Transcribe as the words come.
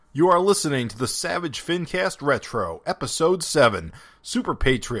You are listening to the Savage Fincast Retro, Episode 7, Super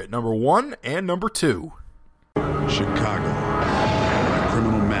Patriot number 1 and number 2. Chicago. A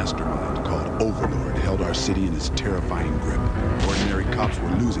criminal mastermind called Overlord held our city in his terrifying grip. Ordinary cops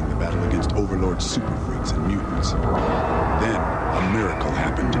were losing the battle against Overlord's super freaks and mutants. Then, a miracle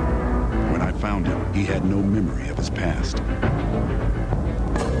happened. When I found him, he had no memory of his past.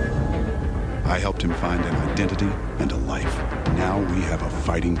 I helped him find an identity and a life. Now we have a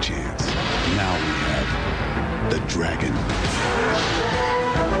fighting chance. Now we have the Dragon.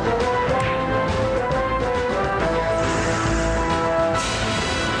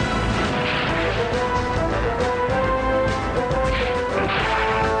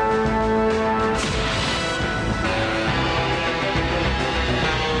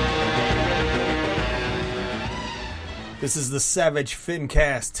 This is the Savage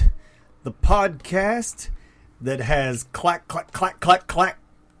Fincast, the podcast that has clack, clack, clack, clack, clack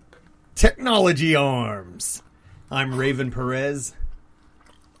technology arms. I'm Raven Perez.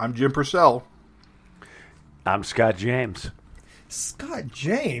 I'm Jim Purcell. I'm Scott James. Scott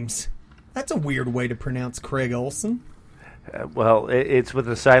James? That's a weird way to pronounce Craig Olsen. It's with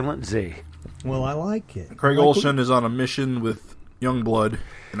a silent Z. Well, I like it. Craig Olsen is on a mission with Youngblood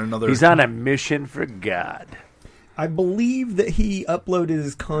and another... He's on a mission for God. I believe that he uploaded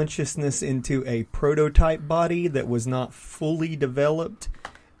his consciousness into a prototype body that was not fully developed,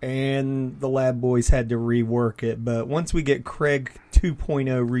 and the lab boys had to rework it. But once we get Craig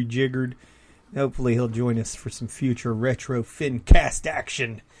 2.0 rejiggered, hopefully he'll join us for some future retro Fincast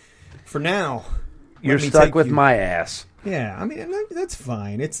action. For now, you're stuck with my ass. Yeah, I mean, that's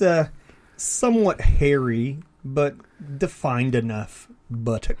fine. It's a somewhat hairy, but defined enough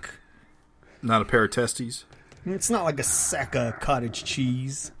buttock. Not a pair of testes? It's not like a sack of cottage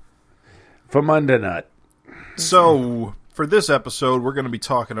cheese. From Undernut. So, for this episode, we're going to be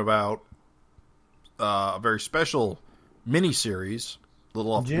talking about a very special mini-series. A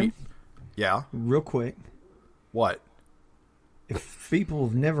little off Jim? beat. Yeah? Real quick. What? If people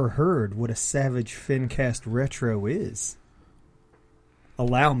have never heard what a Savage Fincast Retro is,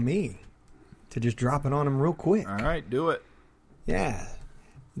 allow me to just drop it on them real quick. All right, do it. Yeah.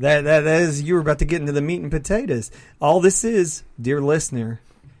 That is, you were about to get into the meat and potatoes. All this is, dear listener,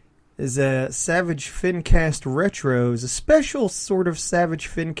 is a Savage Fincast Retro, is a special sort of Savage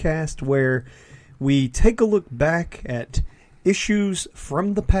Fincast where we take a look back at issues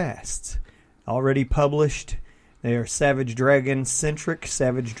from the past, already published. They are Savage Dragon-centric,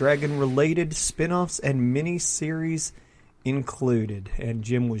 Savage Dragon-related spin-offs and mini-series included. And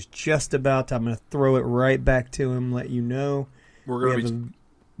Jim was just about, I'm going to throw it right back to him, let you know. We're going to be...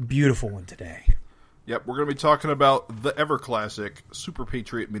 Beautiful one today. Yep, we're going to be talking about the ever-classic Super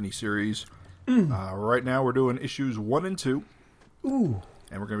Patriot miniseries. Right now we're doing issues 1 and 2. Ooh.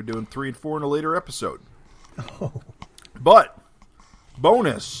 And we're going to be doing 3 and 4 in a later episode. Oh. But,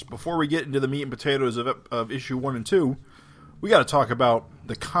 bonus, before we get into the meat and potatoes of issue 1 and 2, we got to talk about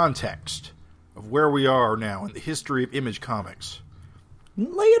the context of where we are now in the history of Image Comics.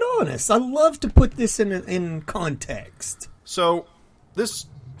 Lay it on us. I love to put this in context. So, this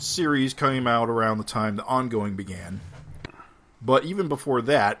series came out around the time the ongoing began. But even before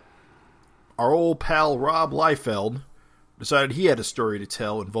that, our old pal Rob Liefeld decided he had a story to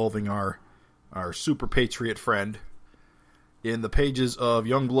tell involving our Super Patriot friend in the pages of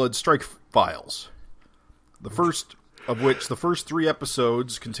Youngblood Strike Files. The first of which, the first 3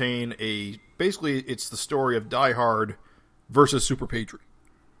 episodes contain basically it's the story of Die Hard versus Super Patriot.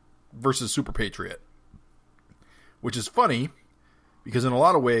 Which is funny, because in a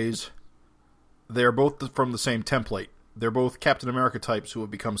lot of ways, they're both from the same template. They're both Captain America types who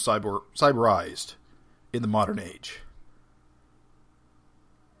have become cyberized in the modern age.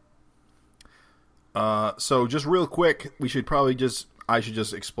 So just real quick, I should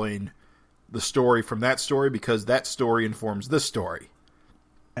just explain the story from that story, because that story informs this story.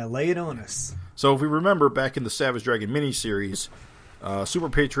 Lay it on us. So if we remember back in the Savage Dragon miniseries, Super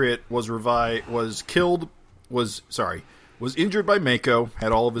Patriot was injured by Mako,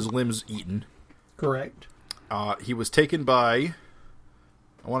 had all of his limbs eaten. Correct. He was taken by,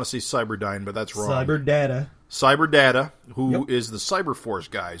 I want to say Cyberdyne, but that's wrong. Cyberdata, who is the Cyberforce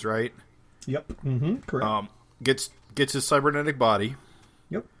guys, right? Yep. Mm-hmm. Correct. Gets his cybernetic body.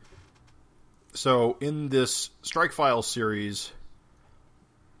 Yep. So in this Strike Files series,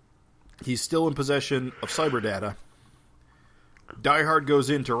 he's still in possession of Cyberdata. Die Hard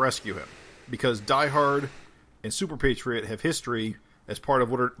goes in to rescue him, because Die Hard and Super Patriot have history as part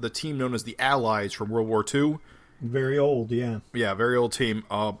of what are the team known as the Allies from World War II. Very old, yeah. Yeah, very old team.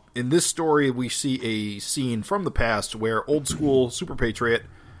 In this story, we see a scene from the past where old school Super Patriot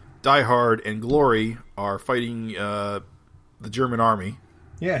Die Hard and Glory are fighting the German army.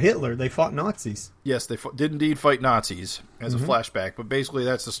 Yeah, Hitler. They fought Nazis. Yes, they did indeed fight Nazis as a flashback, but basically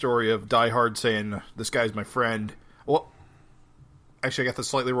that's the story of Die Hard saying, this guy's my friend. Well, actually, I got this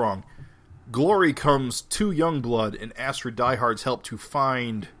slightly wrong. Glory comes to Youngblood and asks for Die Hard's help to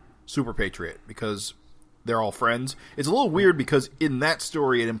find Super Patriot, because they're all friends. It's a little weird because in that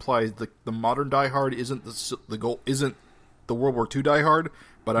story it implies the modern Die Hard isn't the goal, isn't the World War II Die Hard,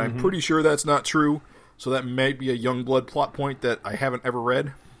 but I'm pretty sure that's not true. So that may be a Youngblood plot point that I haven't ever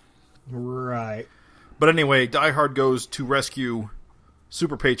read. Right. But anyway, Die Hard goes to rescue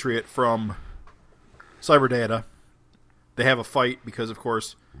Super Patriot from Cyberdata. They have a fight because, of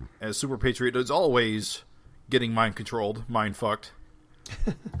course, as Super Patriot is always getting mind-controlled, mind-fucked.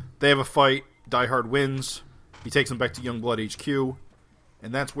 They have a fight. Die Hard wins. He takes them back to Youngblood HQ.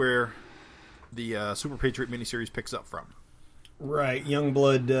 And that's where the Super Patriot miniseries picks up from. Right.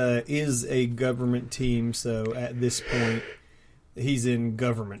 Youngblood is a government team, so at this point, he's in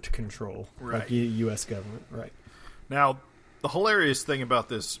government control. Right. Like U.S. government. Right. Now, the hilarious thing about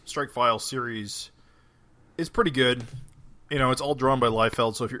this Strike File series is pretty good. You know, it's all drawn by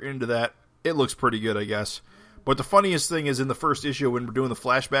Liefeld, so if you're into that, it looks pretty good, I guess. But the funniest thing is in the first issue when we're doing the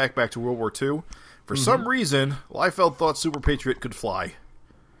flashback back to World War II, for some reason, Liefeld thought Super Patriot could fly.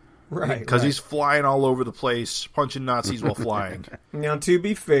 Right. Because he's flying all over the place, punching Nazis while flying. Now, to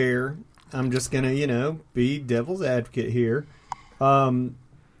be fair, I'm just going to, be devil's advocate here. Obviously,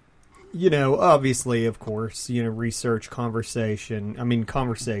 of course, research, conversation.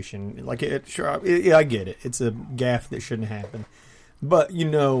 Like, I get it. It's a gaffe that shouldn't happen. But,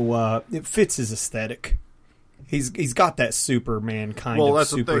 it fits his aesthetic. He's got that Superman kind of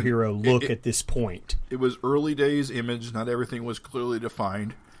superhero look at this point. It was early days Image. Not everything was clearly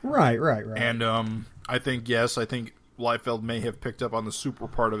defined. Right. And I think Liefeld may have picked up on the super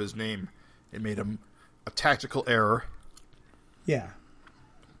part of his name. It made him a tactical error. Yeah.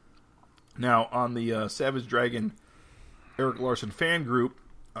 Now, on the Savage Dragon Eric Larson fan group,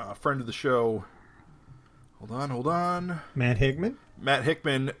 friend of the show, hold on. Matt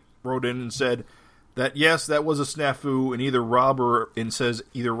Hickman wrote in and said that, yes, that was a snafu, and either Rob or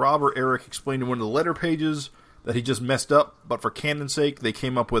Eric explained in one of the letter pages that he just messed up, but for canon's sake, they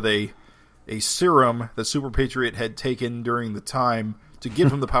came up with a serum that Super Patriot had taken during the time to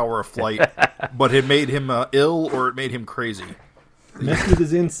give him the power of flight, but it made him ill or it made him crazy. Messed with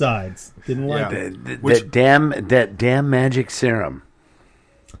his insides. Didn't like it. That damn magic serum.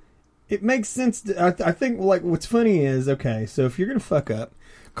 It makes sense. I think, what's funny is, okay, so if you're going to fuck up,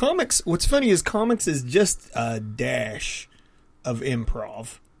 what's funny is comics is just a dash of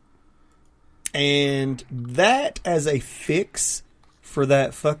improv. And that as a fix for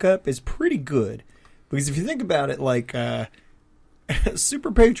that fuck up is pretty good. Because if you think about it,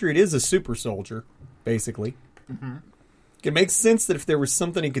 Super Patriot is a super soldier, basically. Mm-hmm. It makes sense that if there was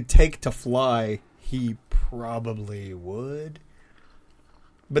something he could take to fly, he probably would.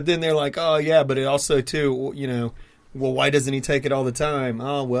 But then they're like, oh, yeah, but it also, too, well, why doesn't he take it all the time?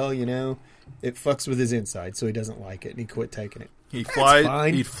 Oh, well, it fucks with his inside, so he doesn't like it, and he quit taking it. He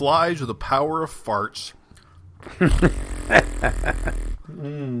flies with the power of farts.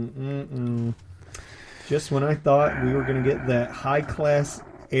 Just when I thought we were going to get that high-class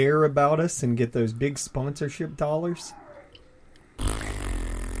air about us and get those big sponsorship dollars.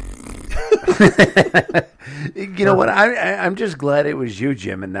 You know what? I'm just glad it was you,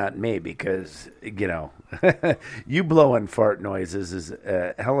 Jim, and not me, because, you blowing fart noises is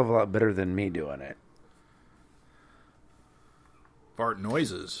a hell of a lot better than me doing it. Fart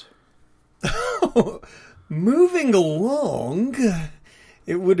noises. Moving along,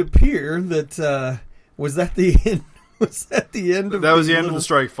 it would appear that was that the end? Was that the end of that? Was the end of the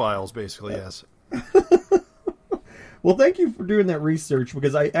Strike Files, basically. Yes. Well, thank you for doing that research,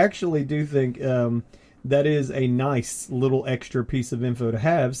 because I actually do think that is a nice little extra piece of info to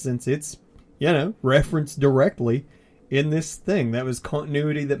have, since it's referenced directly in this thing. That was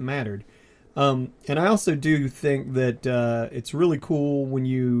continuity that mattered. And I also do think that it's really cool when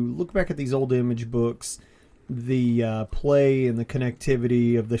you look back at these old Image books, the play and the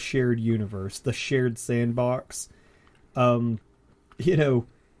connectivity of the shared universe, the shared sandbox. Here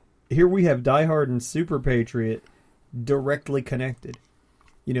we have Die Hard and Super Patriot directly connected.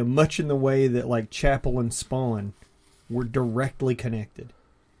 Much in the way that Chapel and Spawn were directly connected.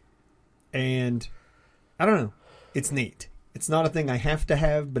 And I don't know. It's neat. It's not a thing I have to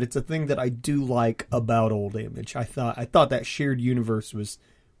have, but it's a thing that I do like about old Image. I thought that shared universe was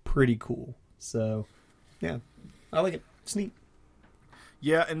pretty cool. So, yeah, I like it. It's neat.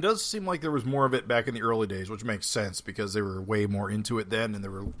 Yeah, and it does seem like there was more of it back in the early days, which makes sense because they were way more into it then, and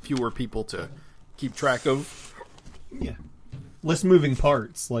there were fewer people to keep track of. Yeah. Less moving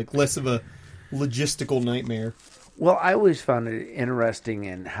parts, like less of a logistical nightmare. Well, I always found it interesting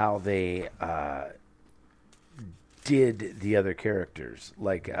in how they did the other characters,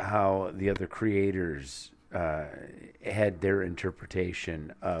 like how the other creators had their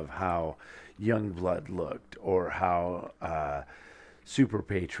interpretation of how Youngblood looked, or how Super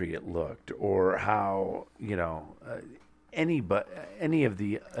Patriot looked, or how any of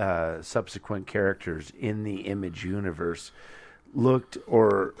the subsequent characters in the Image universe looked,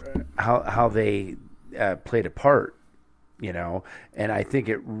 or how they played a part, and I think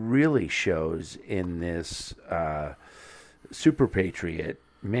it really shows in this Super Patriot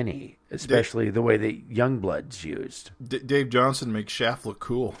mini, especially the way that Youngblood's used. Dave Johnson makes Shaft look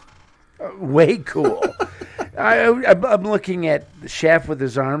cool. Way cool. I'm looking at Shaft with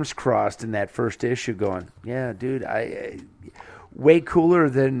his arms crossed in that first issue, going, "Yeah, dude, way cooler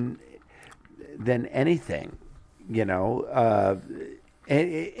than anything, and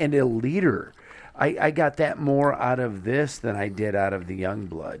a leader." I got that more out of this than I did out of the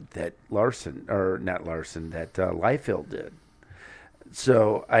Youngblood that Liefeld did.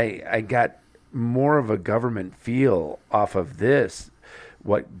 So I got more of a government feel off of this,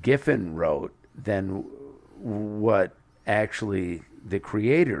 what Giffen wrote, than what actually the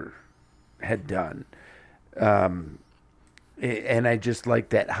creator had done. And I just like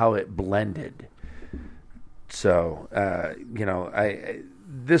that, how it blended. So,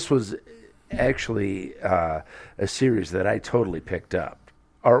 this was actually a series that I totally picked up,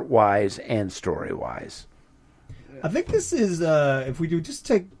 art-wise and story-wise. I think this is, if we do just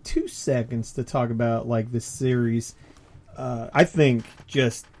take 2 seconds to talk about, like, this series, I think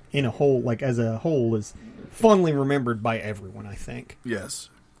just in a whole, like, as a whole, is fondly remembered by everyone, I think. Yes.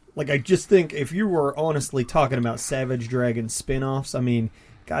 Like, I just think if you were honestly talking about Savage Dragon spin-offs, I mean,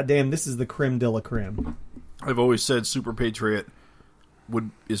 goddamn, this is the creme de la creme. I've always said Super Patriot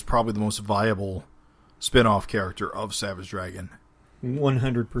is probably the most viable spin-off character of Savage Dragon.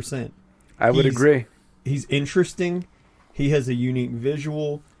 100%. I would agree. He's interesting. He has a unique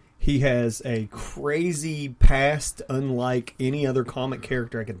visual. He has a crazy past, unlike any other comic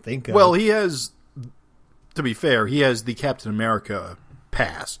character I can think of. Well, he has, to be fair, he has the Captain America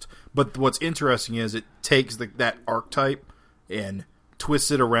past. But what's interesting is it takes that archetype and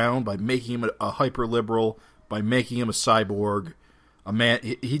twists it around by making him a hyper-liberal, by making him a cyborg, a man.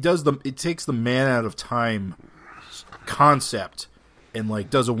 It takes the man out of time concept and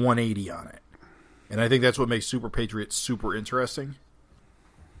like does a 180 on it. And I think that's what makes Super Patriot super interesting.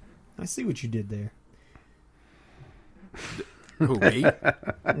 I see what you did there. Who, me?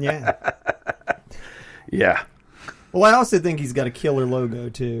 Yeah. Yeah. Well, I also think he's got a killer logo,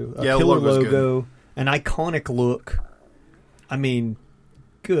 too. A killer logo, an iconic look. I mean,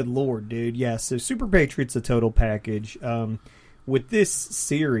 good lord, dude. Yeah, so Super Patriot's a total package. With this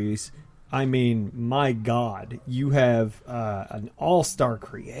series, I mean, my God, you have an all-star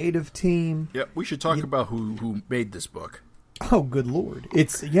creative team. Yeah, we should talk about who made this book. Oh, good lord.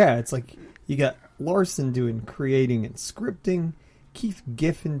 It's like you got Larson doing creating and scripting, Keith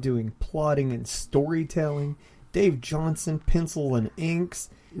Giffen doing plotting and storytelling, Dave Johnson pencil and inks.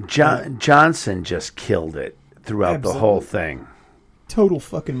 Johnson just killed it throughout the whole thing. Total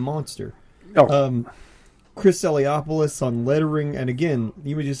fucking monster. Oh. Chris Eliopoulos on lettering, and again,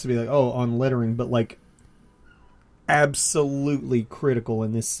 you would just be like, oh, on lettering, but like absolutely critical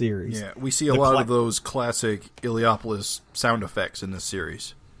in this series. Yeah, we see a lot of those classic Eliopoulos sound effects in this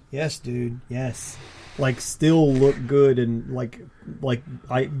series. Yes, dude. Yes. Like, still look good, and like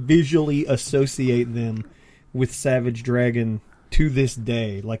I visually associate them with Savage Dragon to this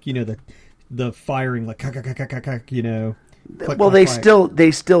day. Like, the firing, like, Well,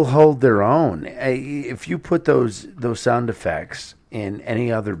 they still hold their own. If you put those sound effects in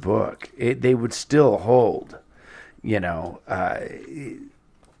any other book, they would still hold. This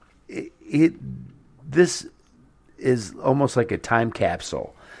is almost like a time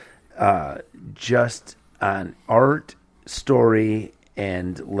capsule, just on art, story,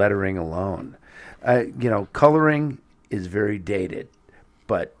 and lettering alone. Coloring is very dated,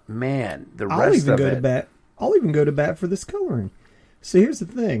 but man, the rest of it. I'll even go to bat for this coloring. So here's the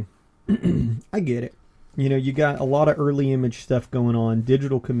thing. I get it. You got a lot of early Image stuff going on.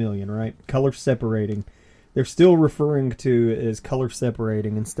 Digital Chameleon, right? Color separating. They're still referring to it as color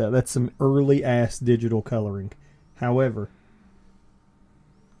separating and stuff. That's some early-ass digital coloring. However,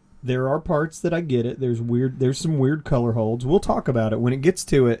 there are parts that I get it. There's some weird color holds. We'll talk about it when it gets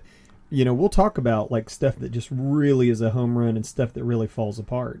to it. we'll talk about like stuff that just really is a home run and stuff that really falls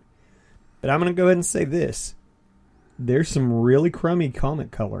apart. But I'm going to go ahead and say this. There's some really crummy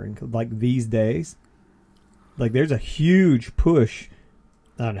comic coloring like these days. Like there's a huge push.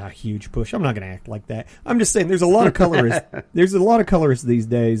 Not a huge push. I'm not going to act like that. I'm just saying there's a lot of colorists. There's a lot of colorists these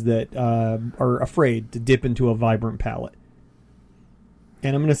days that are afraid to dip into a vibrant palette.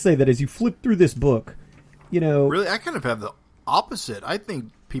 And I'm going to say that as you flip through this book, Really, I kind of have the opposite. I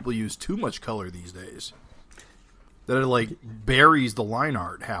think people use too much color these days. That it like buries the line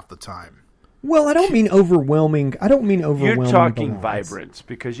art half the time. Well, I don't mean overwhelming. You're talking balance. vibrance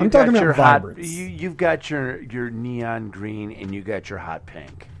because I'm you've talking got your about hot. vibrance. You've got your neon green and you got your hot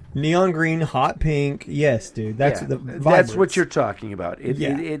pink. Neon green, hot pink. Yes, dude. That's Yeah, the that's vibrance. what you're talking about.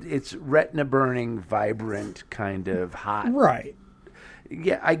 Yeah. It's retina burning, vibrant, kind of hot. Right.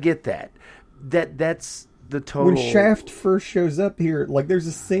 Yeah, I get that. That's the total. When Shaft first shows up here, like there's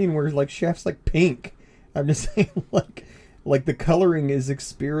a scene where like Shaft's like pink. I'm just saying like the coloring is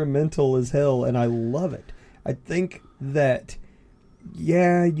experimental as hell, and I love it. I think that,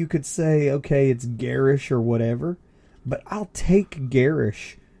 yeah, you could say, okay, it's garish or whatever, but I'll take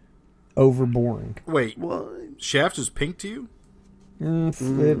garish over boring. Wait, Well, Shaft is pink to you?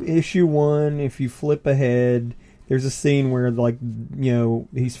 Issue 1, if you flip ahead, there's a scene where, like,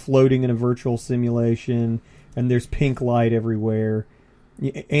 he's floating in a virtual simulation, and there's pink light everywhere.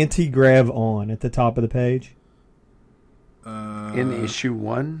 Anti-grav on at the top of the page. in issue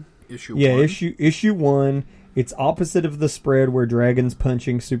 1. Issue Yeah, 1? issue 1. It's opposite of the spread where Dragon's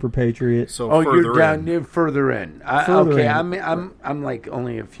punching Super Patriot. So Oh, further you're down in. near further in. Further Okay, in. I'm like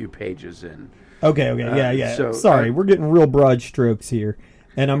only a few pages in. Okay, yeah. so, Sorry, we're getting real broad strokes here,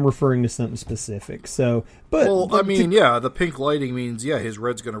 and I'm referring to something specific. So, but Well, I mean, yeah, the pink lighting means, his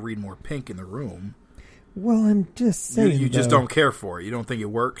red's going to read more pink in the room. well, I'm just You, saying. you just though. don't care for it. You don't think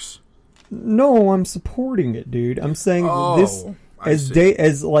it works? No, I'm supporting it, dude. I'm saying Oh, this I as see.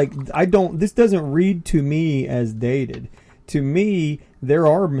 this doesn't read to me as dated. To me, there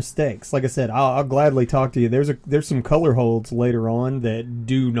are mistakes. Like I said, I'll gladly talk to you. There's some color holds later on that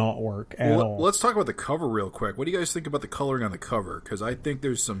do not work at all. Let's talk about the cover real quick. What do you guys think about the coloring on the cover? Because I think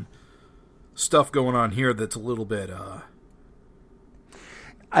there's some stuff going on here that's a little bit.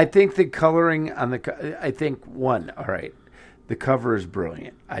 I think the coloring on all right, the cover is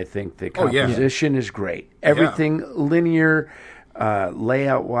brilliant. I think the Oh, yeah. composition is great. Everything linear,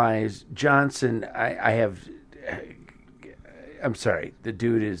 layout wise. Johnson, I'm sorry, the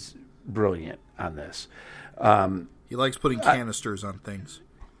dude is brilliant on this. He likes putting canisters on things.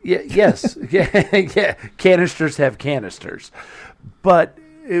 Yes, yeah. Canisters have canisters, but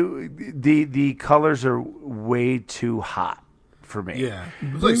the colors are way too hot for me. Yeah.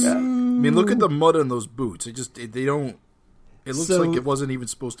 I mean, look at the mud on those boots. They don't. It looks So- like it wasn't even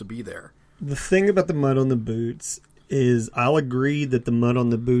supposed to be there. The thing about the mud on the boots is I'll agree that the mud on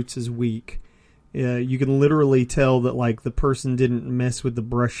the boots is weak. You can literally tell that like the person didn't mess with the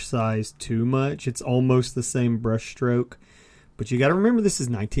brush size too much. It's almost the same brush stroke. But you got to remember this is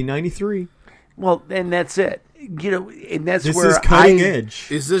 1993. Well, and that's it. And that's This where is cutting edge.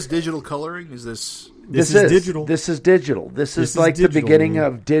 Is this digital coloring? Is this? This is digital. This is digital. This is is like the digital, beginning man.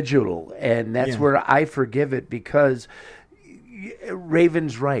 of digital, and that's Yeah. where I forgive it because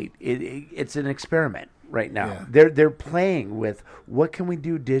Raven's right. It's an experiment right now. Yeah. They're playing with what can we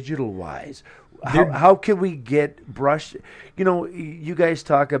do digital wise. How can we get brush? You guys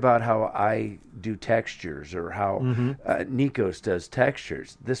talk about how I do textures or how Nikos does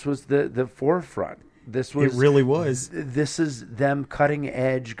textures. This was the forefront. This was It really was. This is them cutting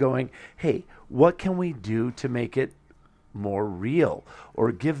edge going, hey, what can we do to make it more real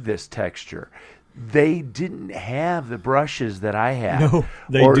or give this texture? They didn't have the brushes that I have. No,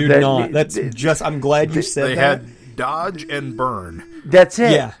 they Or do that- not. That's just. I'm glad you said They that. had dodge and burn. That's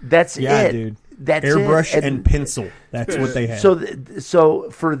it. Yeah, That's yeah, it. dude. That's airbrush it. and pencil. That's what they had.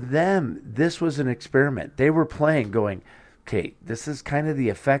 So for them, this was an experiment. They were playing, going, okay, this is kind of the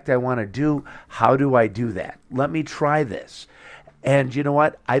effect I want to do. How do I do that? Let me try this. And you know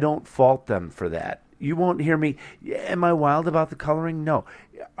what? I don't fault them for that. You won't hear me. Am I wild about the coloring? No.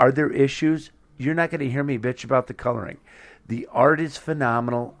 Are there issues? You're not going to hear me bitch about the coloring. The art is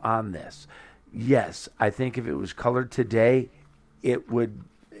phenomenal on this. Yes, I think if it was colored today, it would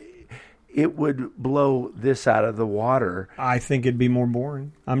blow this out of the water. I think it'd be more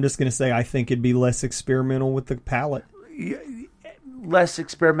boring. I'm just going to say I think it'd be less experimental with the palette. Less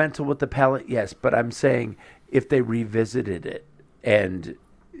experimental with the palette, yes, but I'm saying if they revisited it and,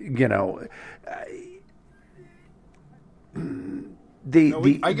 I get what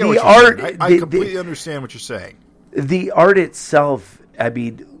the you're art, saying. I completely understand what you're saying. the art itself, I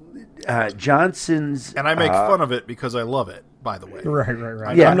mean, Johnson's... And I make fun of it because I love it, by the way.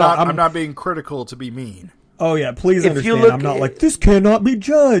 Right. Yeah. I'm not being critical to be mean. Oh yeah, please If you understand. look I'm not at- like this cannot be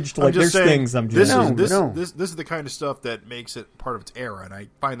judged. I'm Like just there's saying, things I'm this just is the kind of stuff that makes it part of its era, and I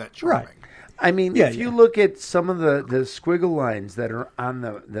find that charming. Right. I mean, Yeah, if you yeah. look at some of the squiggle lines that are on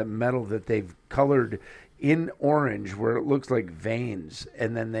the metal that they've colored in orange, where it looks like veins,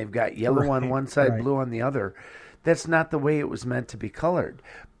 and then they've got yellow on one side, right. blue on the other, that's not the way it was meant to be colored.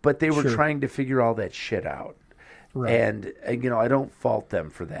 But they were Sure. trying to figure all that shit out. Right. And, I don't fault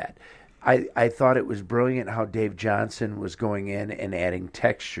them for that. I thought it was brilliant how Dave Johnson was going in and adding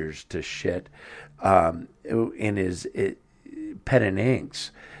textures to shit in his pen and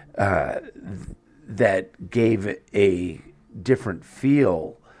inks that gave a different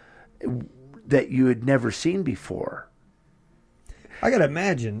feel that you had never seen before. I gotta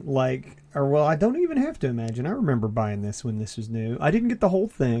imagine, I don't even have to imagine. I remember buying this when this was new. I didn't get the whole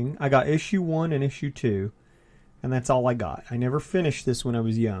thing. I got issue 1 and issue 2, and that's all I got. I never finished this when I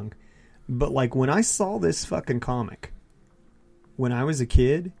was young. But when I saw this fucking comic when I was a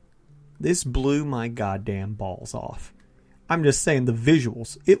kid, this blew my goddamn balls off. I'm just saying, the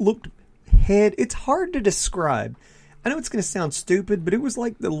visuals. It looked it's hard to describe. I know it's going to sound stupid, but it was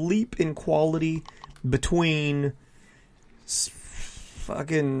like the leap in quality between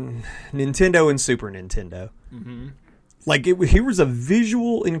fucking Nintendo and Super Nintendo. Mm-hmm. Here was a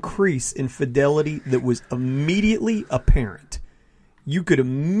visual increase in fidelity that was immediately apparent. You could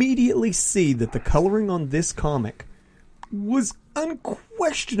immediately see that the coloring on this comic was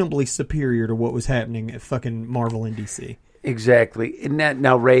unquestionably superior to what was happening at fucking Marvel and DC. Exactly. And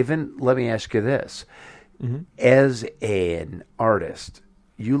now, Raven, let me ask you this. Mm-hmm. As an artist,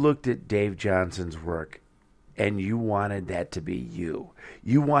 you looked at Dave Johnson's work and you wanted that to be you.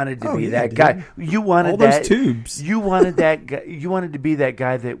 You wanted to be that guy. You wanted all that, those tubes. You wanted that guy. You wanted to be that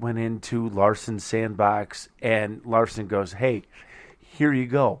guy that went into Larson's sandbox and Larson goes, "Hey, here you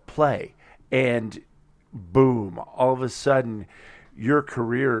go, play." And boom, all of a sudden your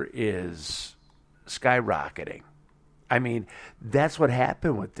career is skyrocketing. I mean, that's what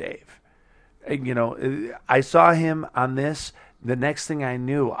happened with Dave. I saw him on this. The next thing I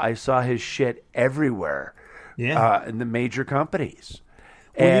knew, I saw his shit everywhere. Yeah. In the major companies.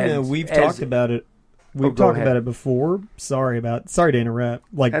 Well, And we've as- talked about it. We've go talked ahead. about it before. Sorry to interrupt.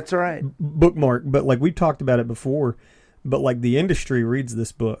 That's all right. Bookmark, but we've talked about it before. But the industry reads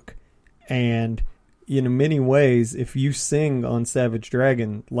this book, and in many ways, if you sing on Savage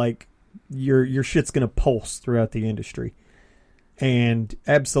Dragon, your shit's gonna pulse throughout the industry. And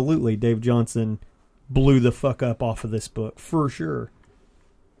absolutely, Dave Johnson blew the fuck up off of this book for sure.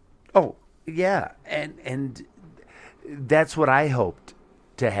 Oh, yeah. And that's what I hoped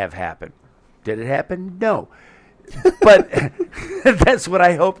to have happen. Did it happen? No. But that's what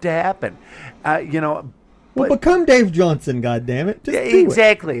I hoped to happen. Well, become Dave Johnson, goddammit. Just do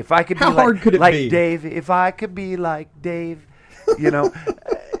exactly. If I could How be hard could it like be? Dave, if I could be like Dave,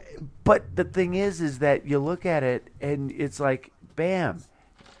 But the thing is that you look at it and it's like, bam,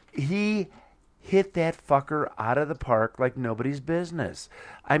 he hit that fucker out of the park like nobody's business.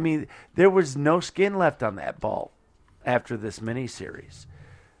 I mean, there was no skin left on that ball after this miniseries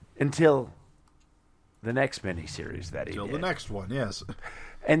until the next miniseries that he Till did. the next one, yes.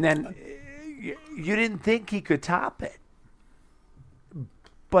 And then you didn't think he could top it.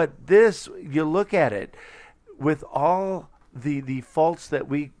 But this, you look at it with all the faults that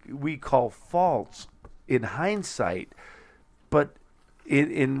we call faults in hindsight, but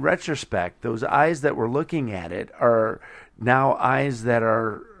in retrospect, those eyes that were looking at it are now eyes that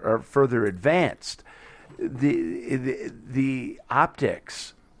are further advanced. The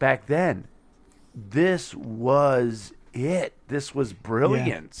optics back then, this was it. This was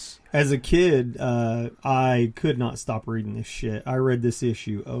brilliance. As a kid, I could not stop reading this shit. I read this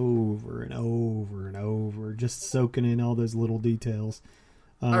issue over and over and over, just soaking in all those little details.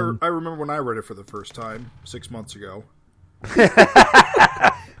 I remember when I read it for the first time 6 months ago.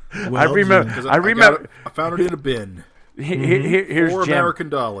 I remember. I found it in a bin. Here's $4 Jim. American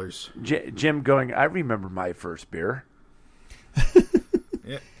dollars. Jim going, I remember my first beer.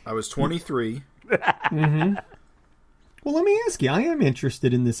 Yeah, I was 23. Mm-hmm. Well, let me ask you. I am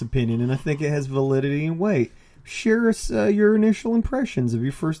interested in this opinion, and I think it has validity and weight. Share us your initial impressions of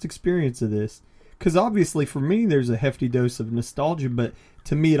your first experience of this. Because obviously for me, there's a hefty dose of nostalgia, but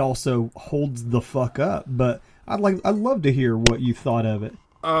to me it also holds the fuck up. But I'd love to hear what you thought of it.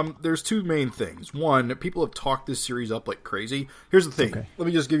 There's two main things. One, people have talked this series up like crazy. Here's the thing. Okay. Let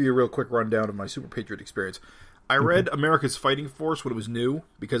me just give you a real quick rundown of my Super Patriot experience. I read America's Fighting Force when it was new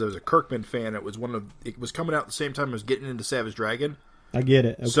because I was a Kirkman fan. It was coming out at the same time I was getting into Savage Dragon. I get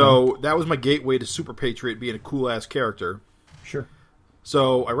it. Okay. So that was my gateway to Super Patriot being a cool-ass character. Sure.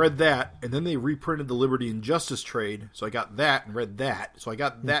 So I read that, and then they reprinted the Liberty and Justice trade, so I got that and read that. So I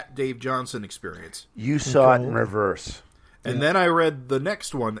got that Dave Johnson experience. You saw it in reverse. And then I read the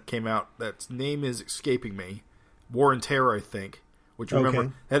next one that came out, that's name is escaping me, War and Terror, I think, which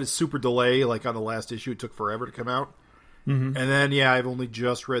remember had a super delay, like on the last issue, it took forever to come out. Mm-hmm. And then, I've only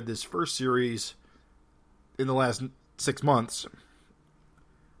just read this first series in the last 6 months.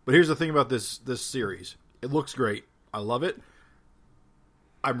 But here's the thing about this series. It looks great. I love it.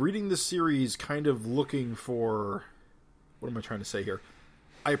 I'm reading this series kind of looking for... What am I trying to say here?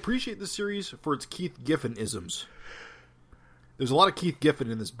 I appreciate this series for its Keith Giffen-isms. There's a lot of Keith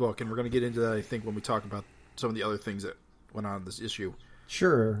Giffen in this book, and we're going to get into that, I think, when we talk about some of the other things that went on in this issue.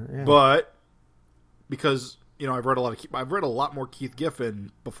 Sure. Yeah. But because, I've read a lot more Keith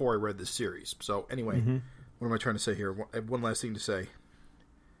Giffen before I read this series. So anyway, what am I trying to say here? I have one last thing to say.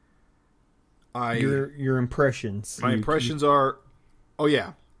 Your impressions. My impressions are... Oh,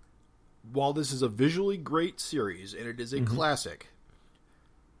 yeah. While this is a visually great series, and it is a classic,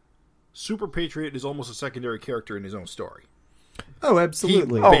 Super Patriot is almost a secondary character in his own story. Oh,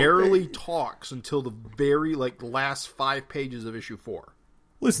 absolutely. He barely talks until the very, last 5 pages of issue 4.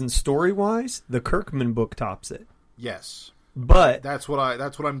 Listen, story-wise, the Kirkman book tops it. Yes. But... That's what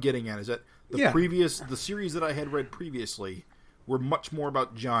I'm getting at, is that the series that I had read previously were much more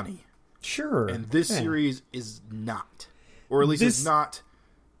about Johnny. Sure. And this series is not. Or at least it's not,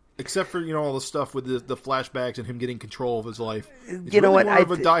 except for, all the stuff with the flashbacks and him getting control of his life. It's more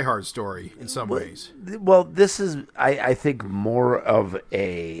of a Die Hard story in some ways. Well, this is, I think, more of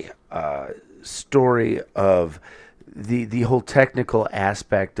a story of the whole technical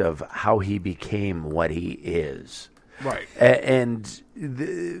aspect of how he became what he is. Right. And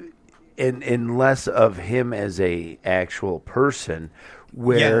less of him as a actual person,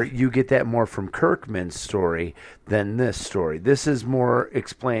 where you get that more from Kirkman's story than this story. This is more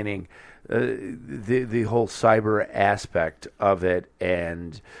explaining the whole cyber aspect of it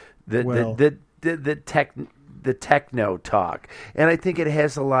and the techno talk. And I think it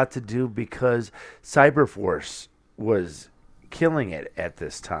has a lot to do because Cyberforce was killing it at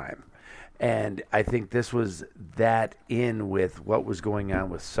this time. And I think this was that in with what was going on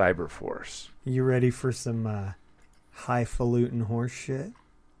with Cyberforce. You ready for some highfalutin horse shit?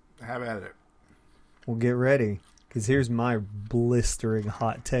 Have at it. Well, get ready, because here's my blistering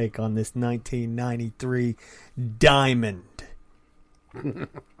hot take on this 1993 Diamond.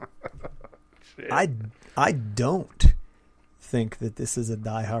 I don't think that this is a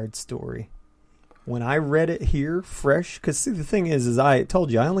Die Hard story. When I read it here, fresh, because see, the thing is I told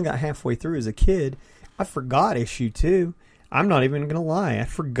you, I only got halfway through as a kid. I forgot issue 2. I'm not even going to lie. I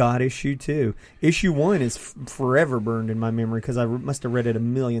forgot issue 2. Issue 1 is forever burned in my memory because I must have read it a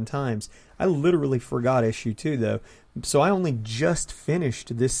million times. I literally forgot issue 2, though. So I only just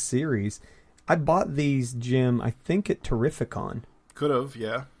finished this series. I bought these, Jim, I think at Terrificon. Could have,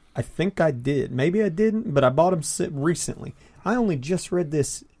 yeah. I think I did. Maybe I didn't, but I bought them recently. I only just read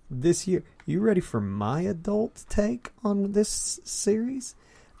this year. You ready for my adult take on this series?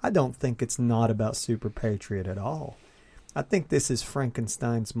 I don't think it's not about Super Patriot at all. I think this is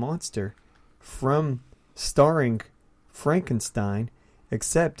Frankenstein's monster from starring Frankenstein,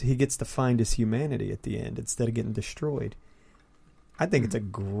 except he gets to find his humanity at the end instead of getting destroyed. I think it's a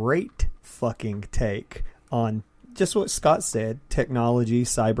great fucking take on just what Scott said, technology,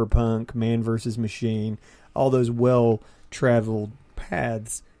 cyberpunk, man versus machine, all those well-traveled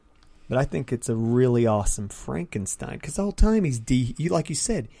paths. But I think it's a really awesome Frankenstein because the whole time he's like you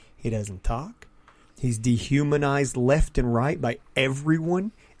said, he doesn't talk. He's dehumanized left and right by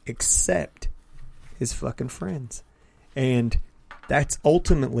everyone except his fucking friends. And that's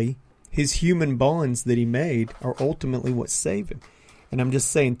ultimately his human bonds that he made are ultimately what save him. And I'm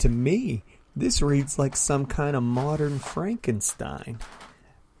just saying, to me, this reads like some kind of modern Frankenstein.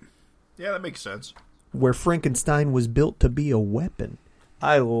 Yeah, that makes sense. Where Frankenstein was built to be a weapon.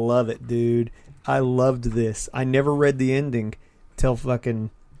 I love it, dude. I loved this. I never read the ending till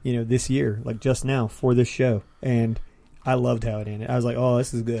fucking, this year, like just now for this show. And I loved how it ended. I was like, oh,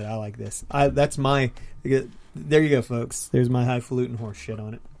 this is good. I like this. There you go, folks. There's my highfalutin horse shit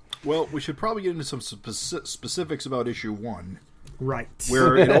on it. Well, we should probably get into some specifics about issue 1. Right.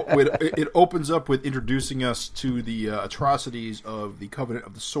 Where it opens up with introducing us to the atrocities of the Covenant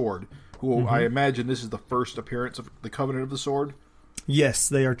of the Sword, who I imagine this is the first appearance of the Covenant of the Sword. Yes,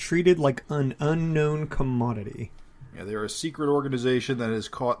 they are treated like an unknown commodity. Yeah, they're a secret organization that has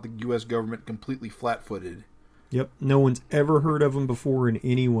caught the U.S. government completely flat-footed. Yep, no one's ever heard of them before in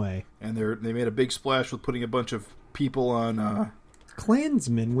any way. And they made a big splash with putting a bunch of people on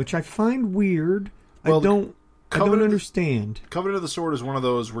Klansmen, which I find weird. Well, I don't understand. Covenant of the Sword is one of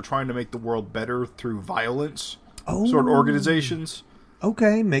those we're trying to make the world better through violence Oh, sort of organizations.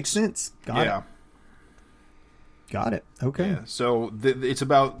 Okay, makes sense. Got Yeah. it. Got it. Okay. Yeah. So it's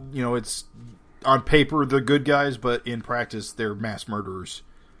about, it's on paper they're good guys, but in practice they're mass murderers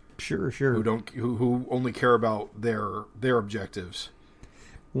Sure. who only care about their objectives.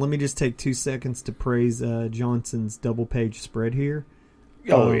 Let me just take 2 seconds to praise Johnson's double-page spread here.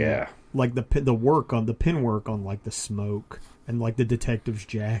 Oh, yeah. Like the pin work on like the smoke and like the detective's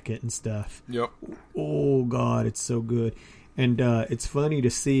jacket and stuff. Yep. Oh God, it's so good. And it's funny to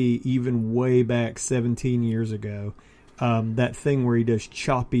see even way back 17 years ago that thing where he does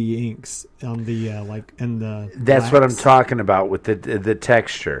choppy inks on the That's what I'm wax. talking about with the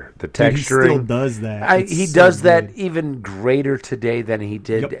texture, the texturing. Dude, he still does that. He It's does so that good. even greater today than he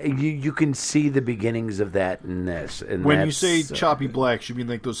did. Yep. You can see the beginnings of that in this. And When you that's say so choppy good. blacks, you mean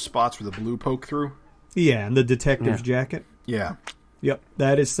like those spots where the blue poke through? Yeah, and the detective's jacket. Yeah. Yep,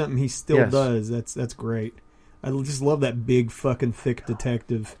 that is something he still Yes. does. That's great. I just love that big fucking thick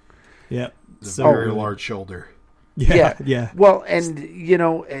detective. Yep. It's a So very good. large shoulder. Yeah. Well, and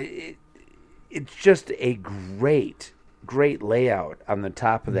it's just a great layout on the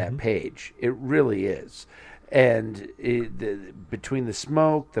top of that page. It really is, and between the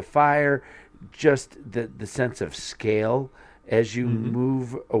smoke, the fire, just the sense of scale as you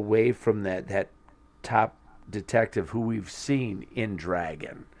move away from that top detective who we've seen in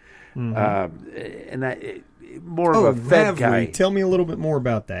Dragon, and more of a Fed have guy. we? Tell me a little bit more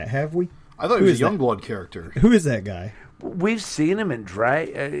about that. Have we? I thought Who he is was a that? Youngblood character. Who is that guy? We've seen him in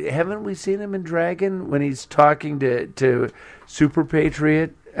haven't we seen him in Dragon when he's talking to Super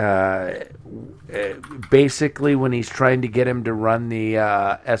Patriot? Basically, when he's trying to get him to run the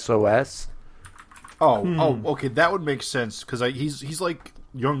SOS. Oh, okay, that would make sense because he's like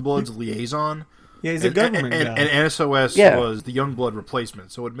Youngblood's liaison. Yeah, he's a government and, guy. and NSOS Yeah. was the Youngblood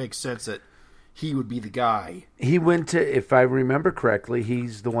replacement, so it makes sense that he would be the guy. He went to, if I remember correctly,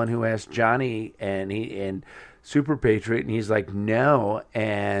 he's the one who asked Johnny and Super Patriot, and he's like, no,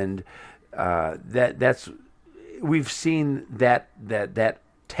 and that's we've seen that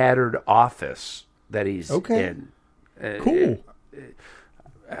tattered office that he's Okay. in. Cool.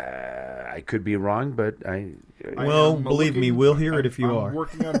 I could be wrong, but I Well, am believe me, we'll hear it if you I'm are.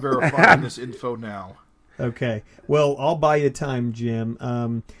 working on verifying this info now. Okay. Well, I'll buy you time, Jim.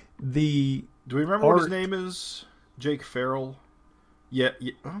 The Do we remember what his Art- name is? Jake Farrell? Yeah.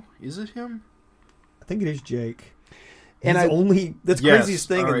 Oh, is it him? I think it is Jake. And He's I- only that's Yes, craziest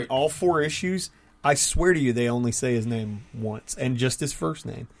thing all in right. all 4 issues. I swear to you, they only say his name once and just his first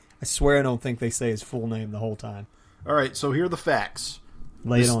name. I swear I don't think they say his full name the whole time. All right, so here are the facts.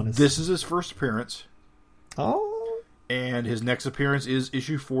 Lay it on us. This is his first appearance, Oh, and his next appearance is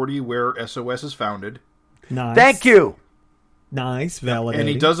issue 40, where SOS is founded. nice. Thank you. Nice, validating. And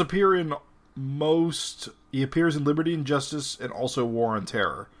he does appear in He appears in Liberty and Justice and also War on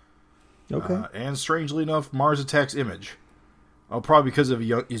Terror. Okay. And strangely enough, Mars Attacks Image. Probably because of his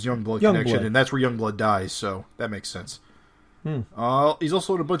Youngblood connection, Youngblood. and that's where Youngblood dies, so that makes sense. He's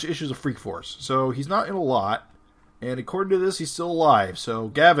also in a bunch of issues of Freak Force, so he's not in a lot. And according to this, he's still alive. So,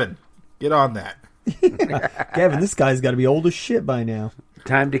 Gavin, get on that. Gavin, this guy's got to be old as shit by now.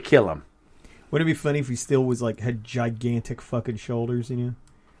 Time to kill him. Wouldn't it be funny if he still was like had gigantic fucking shoulders? You know.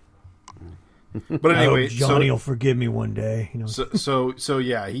 But I anyway, hope Johnny will forgive me one day. You know. so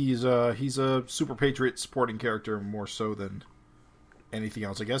yeah, he's a Super Patriot supporting character more so than anything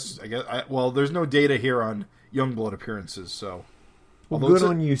else. I guess. Well, there's no data here on Youngblood appearances, so. Well, Although good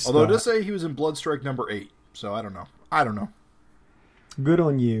on you, Although it does Scott. say he was in Bloodstrike number 8, so I don't know. Good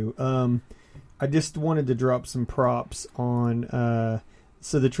on you. I just wanted to drop some props on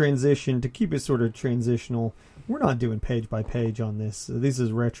so the transition, to keep it sort of transitional. We're not doing page by page on this. This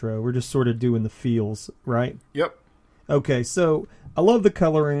is retro. We're just sort of doing the feels, right? Yep. Okay, so I love the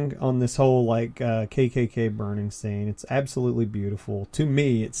coloring on this whole like KKK burning scene. It's absolutely beautiful. To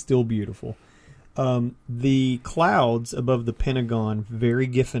me, it's still beautiful. The clouds above the Pentagon, very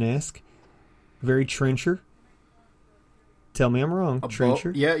Giffen-esque, very Trencher. Tell me I'm wrong,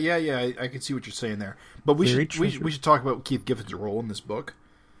 Trencher. Yeah. I can see what you're saying there. But we Very should talk about Keith Giffen's role in this book.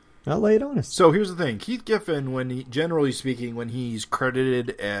 I'll lay it on us. So here's the thing: Keith Giffen, generally speaking, when he's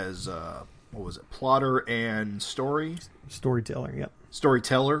credited as plotter and Storyteller, yep.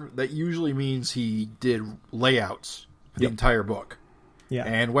 storyteller, that usually means he did layouts for the entire book. Yeah.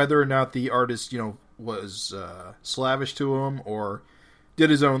 And whether or not the artist, was slavish to him or did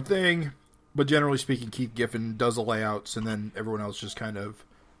his own thing, but generally speaking, Keith Giffen does the layouts, and then everyone else just kind of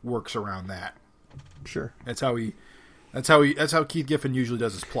works around that. Sure. That's how That's how Keith Giffen usually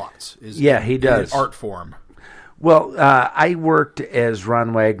does his plots. He does. In art form. Well, I worked as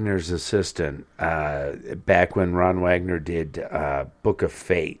Ron Wagner's assistant back when Ron Wagner did Book of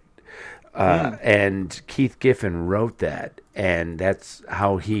Fate. And Keith Giffen wrote that, and that's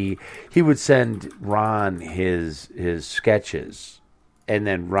how he would send Ron his sketches, and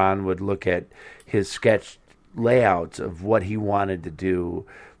then Ron would look at his sketch layouts of what he wanted to do,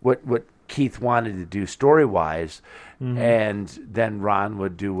 what Keith wanted to do story-wise, and then Ron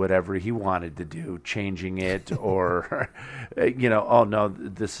would do whatever he wanted to do, changing it or, oh no,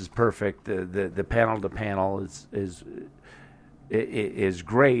 this is perfect. The panel to panel is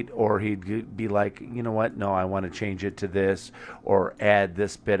great, or he'd be like, you know what, no, I want to change it to this, or add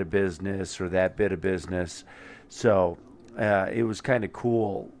this bit of business or that bit of business. So it was kind of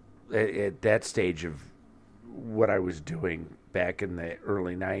cool at that stage of what I was doing back in the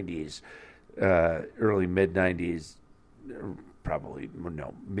early 90s, early mid-90s,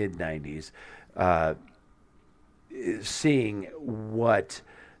 mid-90s, seeing what,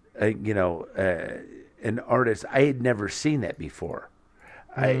 an artist, I had never seen that before.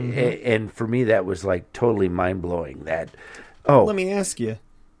 And for me, that was like totally mind-blowing. Let me ask you.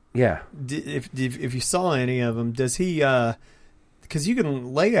 Yeah. If you saw any of them, does he, because you can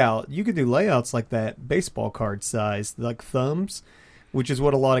do layouts like that, baseball card size, like thumbs, which is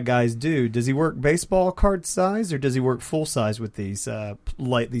what a lot of guys do. Does he work baseball card size, or does he work full size with these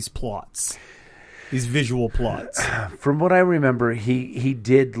these plots, these visual plots? From what I remember, he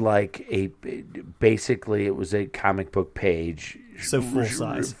did like basically it was a comic book page. So full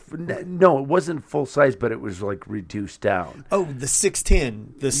size? No, it wasn't full size, but it was like reduced down. Oh, the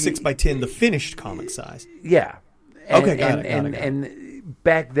 610, the 6x10, the finished comic size. Yeah. Okay, got it. And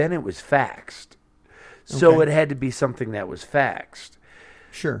back then it was faxed. So it had to be something that was faxed.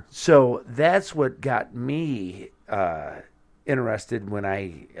 Sure. So that's what got me interested when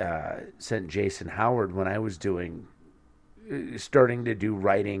I sent Jason Howard when I was starting to do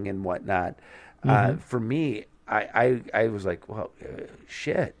writing and whatnot. For me, I was like, well,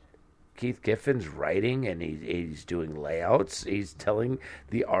 shit. Keith Giffen's writing and he's doing layouts. He's telling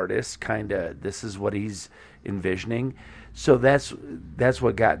the artist kind of this is what he's envisioning. So that's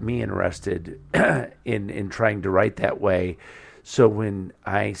what got me interested in trying to write that way. So when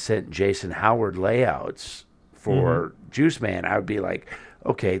I sent Jason Howard layouts for Juice Man, I would be like,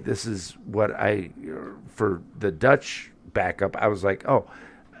 okay, this is what for the Dutch backup, I was like, oh,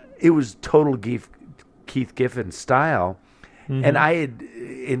 it was total Keith Giffen style. And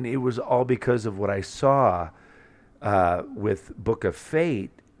and it was all because of what I saw with Book of Fate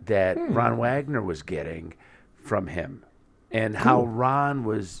that Ron Wagner was getting from him, and how Ron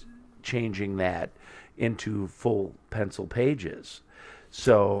was changing that into full pencil pages.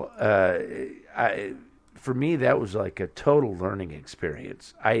 So for me, that was like a total learning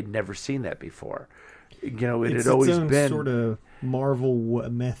experience. I had never seen that before. It had always been sort of Marvel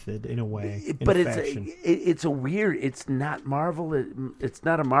method in a way, but it's a weird. It's not Marvel. It's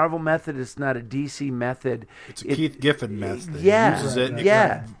not a Marvel method. It's not a DC method. It's a Keith Giffen method. Yeah, he uses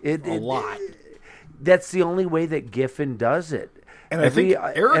it a lot. That's the only way that Giffen does it. And I think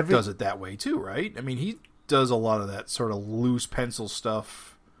Eric does it that way too, right? I mean, he does a lot of that sort of loose pencil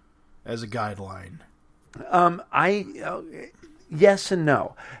stuff as a guideline. Yes and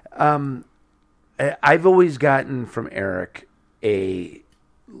no. I've always gotten from Eric a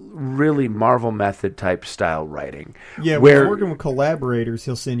really Marvel method type style writing. Yeah, when you're working with collaborators,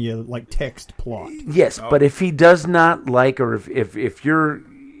 he'll send you like text plot. Yes, but if he does not like, or if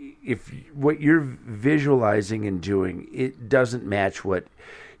what you're visualizing and doing, it doesn't match what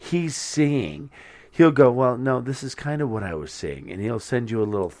he's seeing, he'll go, well, no, this is kind of what I was seeing, and he'll send you a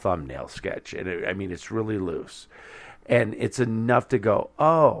little thumbnail sketch, and it's really loose, and it's enough to go,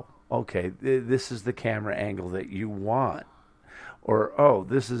 oh, okay, this is the camera angle that you want, or oh,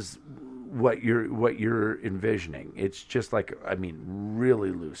 this is what you're envisioning. It's just like,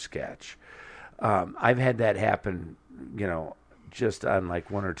 really loose sketch. I've had that happen, just on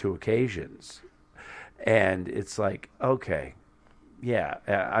like one or two occasions, and it's like, okay, yeah,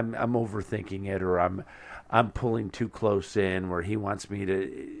 I'm overthinking it, or I'm pulling too close in where he wants me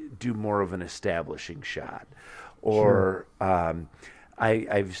to do more of an establishing shot, or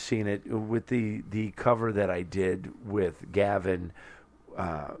I've seen it with the cover that I did with Gavin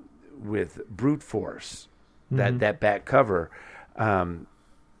with Brute Force, that back cover.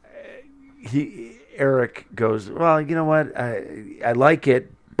 Eric goes, well, you know what? I like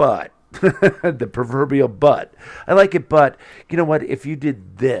it, but the proverbial but. I like it, but you know what? If you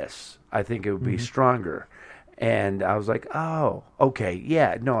did this, I think it would be stronger. And I was like, oh, okay,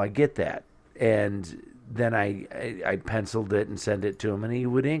 yeah, no, I get that. And then I penciled it and sent it to him, and he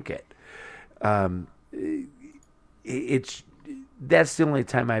would ink it. That's the only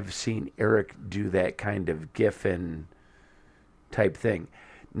time I've seen Eric do that kind of Giffen type thing.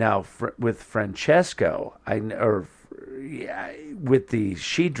 Now with Francesco, with the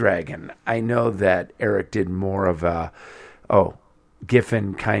She-Dragon, I know that Eric did more of a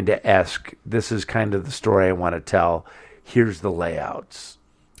Giffen kind of esque. This is kind of the story I want to tell. Here's the layouts.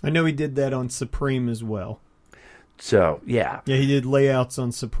 I know he did that on Supreme as well. So yeah, he did layouts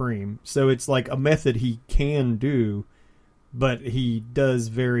on Supreme. So it's like a method he can do, but he does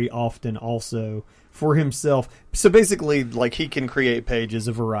very often also for himself. So basically, like, he can create pages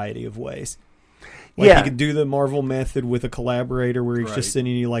a variety of ways. Like, he could do the Marvel method with a collaborator where he's just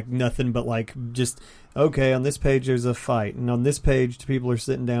sending you, like, nothing but, like, just, okay, on this page there's a fight, and on this page people are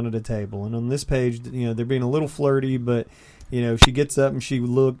sitting down at a table, and on this page, they're being a little flirty, but, she gets up and she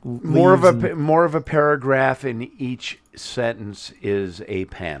more of a paragraph in each sentence is a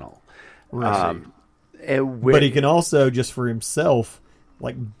panel. Right. But he can also, just for himself,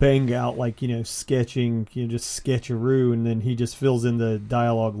 like, bang out, like, sketching, just sketcheroo, and then he just fills in the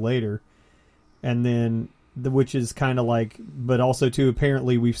dialogue later. And then, which is kind of like, but also too,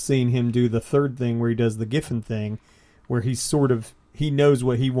 apparently we've seen him do the third thing where he does the Giffen thing, where he knows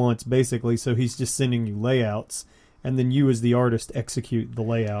what he wants basically, so he's just sending you layouts, and then you as the artist execute the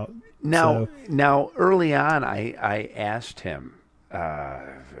layout. Now early on, I asked him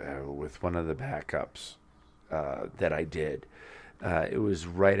with one of the backups that I did. It was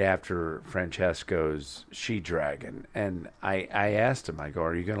right after Francesco's She-Dragon, and I asked him, I go,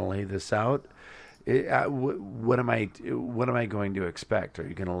 "Are you going to lay this out? What am I going to expect? Are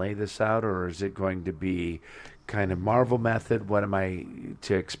you going to lay this out, or is it going to be kind of Marvel method? What am I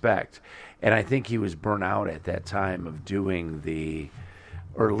to expect?" And I think he was burnt out at that time of doing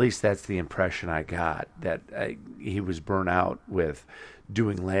or at least that's the impression I got, that he was burnt out with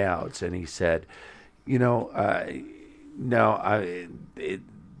doing layouts, and he said, "No,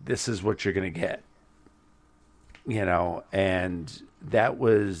 this is what you're going to get." And that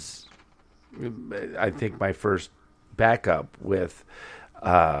was, I think, my first backup with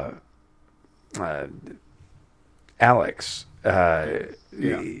Alex.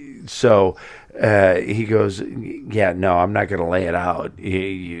 So he goes, "Yeah, no, I'm not going to lay it out.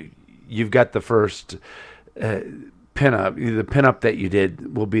 You've got the first pinup. The pinup that you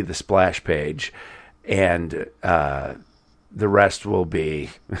did will be the splash page, and the rest will be,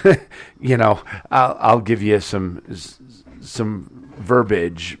 I'll give you some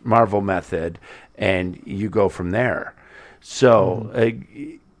verbiage, Marvel method, and you go from there." So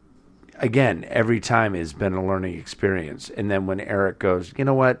again, every time has been a learning experience. And then when Eric goes, "You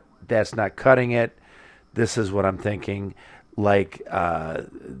know what? That's not cutting it. This is what I'm thinking." Like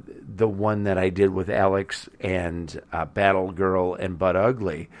the one that I did with Alex and Battle Girl and Bud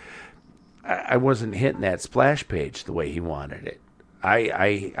Ugly, I wasn't hitting that splash page the way he wanted it.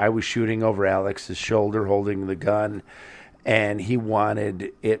 I was shooting over Alex's shoulder, holding the gun, and he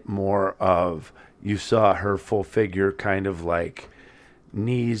wanted it more of, you saw her full figure, kind of like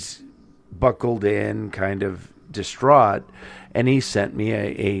knees buckled in, kind of distraught, and he sent me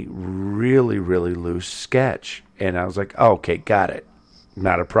a really, really loose sketch, and I was like, oh, okay, got it,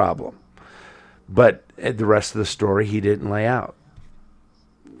 not a problem. But the rest of the story he didn't lay out.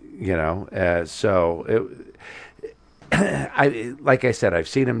 So like I said, I've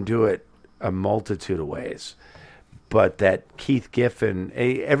seen him do it a multitude of ways, but that Keith Giffen,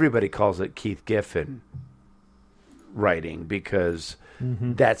 everybody calls it Keith Giffen writing because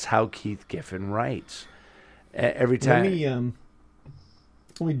that's how Keith Giffen writes. Every time.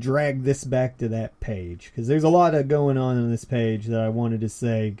 Let me drag this back to that page, because there's a lot of going on this page that I wanted to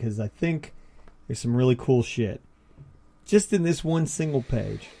say, because I think there's some really cool shit. Just in this one single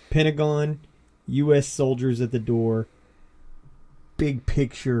page. Pentagon, U.S. soldiers at the door, big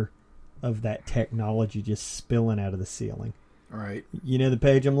picture of that technology just spilling out of the ceiling. All right. You know the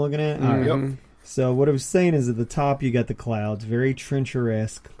page I'm looking at? All right. Yep. So what I was saying is at the top you got the clouds, very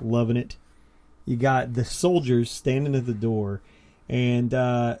Trencher-esque, loving it. You got the soldiers standing at the door, and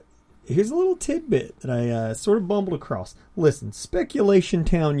here's a little tidbit that I sort of bumbled across. Listen, Speculation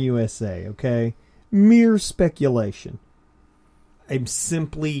Town, USA, okay? Mere speculation. I'm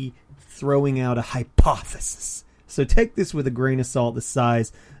simply throwing out a hypothesis. So take this with a grain of salt the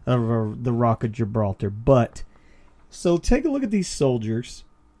size of the Rock of Gibraltar. But, so take a look at these soldiers,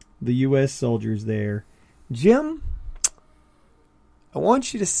 the U.S. soldiers there. Jim, I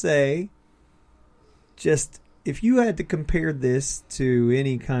want you to say, just, if you had to compare this to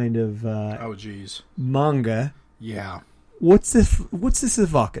any kind of manga, yeah, what's this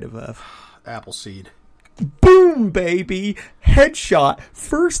evocative of? Appleseed. Boom, baby. Headshot.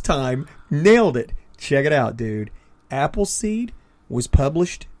 First time. Nailed it. Check it out, dude. Appleseed was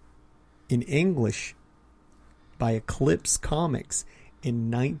published in English by Eclipse Comics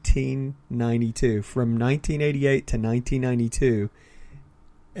in 1992. From 1988 to 1992.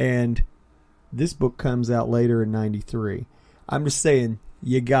 And this book comes out later in 93. I'm just saying,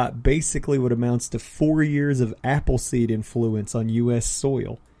 you got basically what amounts to 4 years of Appleseed influence on U.S.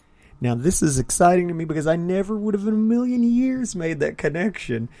 soil. Now, this is exciting to me because I never would have in a million years made that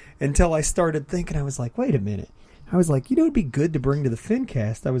connection until I started thinking. I was like, wait a minute. I was like, it'd be good to bring to the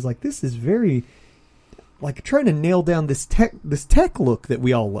Fincast. I was like, this is very, like, trying to nail down this tech look that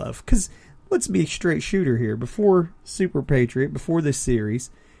we all love. Because let's be a straight shooter here. Before Super Patriot, before this series,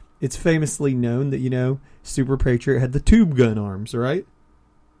 it's famously known that, Super Patriot had the tube gun arms, right?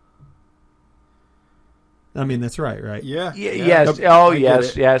 I mean, that's right? Yeah. Yes. Oh,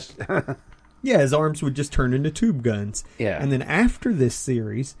 yes. Yeah, his arms would just turn into tube guns. Yeah. And then after this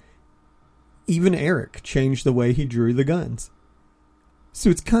series, even Eric changed the way he drew the guns. So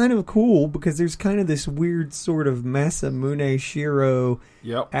it's kind of cool because there's kind of this weird sort of Masamune Shiro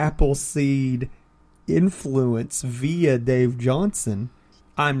Appleseed influence via Dave Johnson.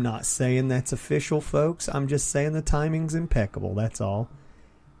 I'm not saying that's official, folks. I'm just saying the timing's impeccable. That's all.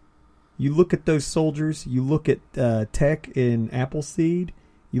 You look at those soldiers, you look at Tech in Appleseed,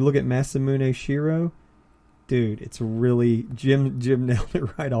 you look at Masamune Shiro, dude, it's really, Jim nailed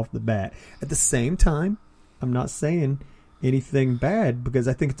it right off the bat. At the same time, I'm not saying anything bad because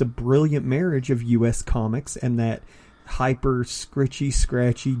I think it's a brilliant marriage of U.S. comics and that hyper scritchy,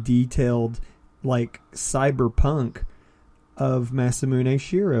 scratchy, detailed, like cyberpunk of Masamune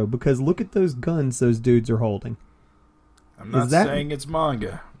Shiro. Because look at those guns those dudes are holding. I'm not saying it's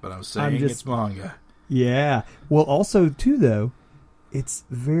manga, but I'm saying it's manga. Yeah. Well, also, too, though, it's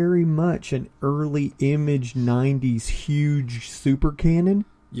very much an early Image 90s huge super canon.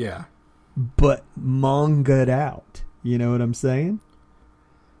 Yeah. But manga'd out. You know what I'm saying?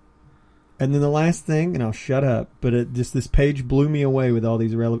 And then the last thing, and I'll shut up, but this page blew me away with all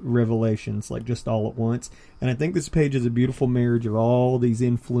these revelations, like just all at once. And I think this page is a beautiful marriage of all these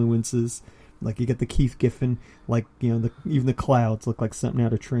influences. Like, you got the Keith Giffen, like, even the clouds look like something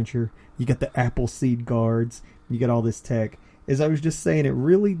out of Trencher. You got the Appleseed guards. You got all this tech. As I was just saying, it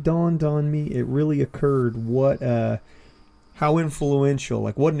really dawned on me, it really occurred how influential,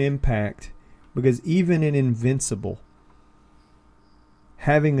 like, what an impact. Because even in Invincible,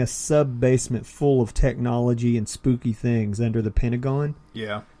 having a sub-basement full of technology and spooky things under the Pentagon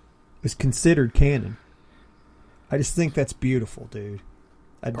is considered canon. I just think that's beautiful, dude.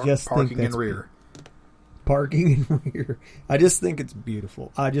 Parking in rear. Parking in rear. I just think it's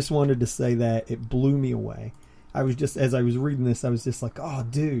beautiful. I just wanted to say that. It blew me away. As I was reading this, I was just like, oh,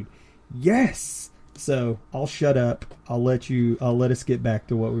 dude, yes! So, I'll shut up. I'll let us get back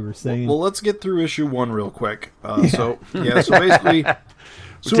to what we were saying. Well, let's get through issue 1 real quick. So basically,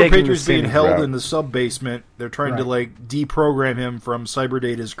 Super Patriot's being held in the sub-basement. They're trying to, deprogram him from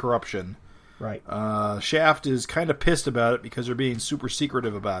Cyberdata's corruption. Right. Shaft is kind of pissed about it because they're being super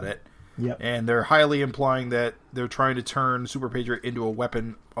secretive about it. Yep. And they're highly implying that they're trying to turn Super Patriot into a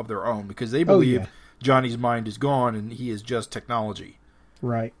weapon of their own because they believe Johnny's mind is gone and he is just technology.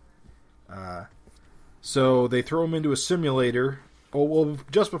 Right. So they throw him into a simulator. Oh, well,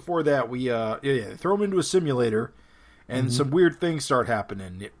 just before that, they throw him into a simulator and some weird things start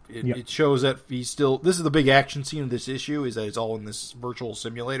happening. It shows that he's still... This is the big action scene of this issue, is that it's all in this virtual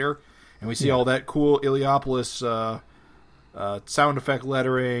simulator. And we see all that cool Iliopolis sound effect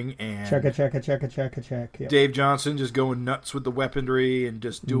lettering and check. Yep. Dave Johnson just going nuts with the weaponry and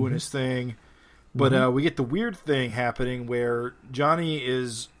just doing his thing. But we get the weird thing happening where Johnny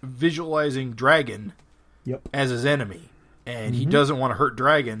is visualizing Dragon as his enemy, and he doesn't want to hurt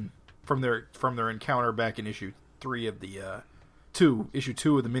Dragon from their encounter back in issue 3 of the issue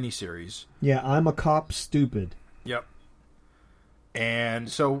 2 of the miniseries. Yeah, I'm a cop, stupid. Yep. And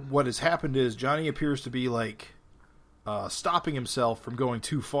so what has happened is Johnny appears to be stopping himself from going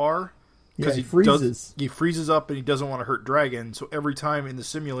too far because he freezes. He freezes up and he doesn't want to hurt Dragon. So every time in the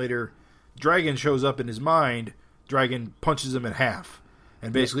simulator Dragon shows up in his mind, Dragon punches him in half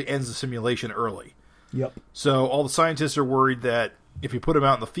and basically ends the simulation early. Yep. So all the scientists are worried that if you put him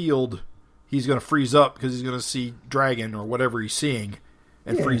out in the field, he's going to freeze up because he's going to see Dragon or whatever he's seeing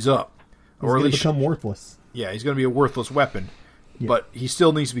and freeze up. Or at least become worthless. Yeah, he's going to be a worthless weapon. Yep. But he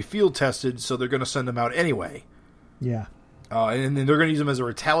still needs to be field tested, so they're going to send him out anyway. Yeah. And then they're going to use him as a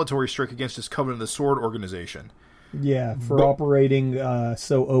retaliatory strike against this Covenant of the Sword organization. Yeah, for operating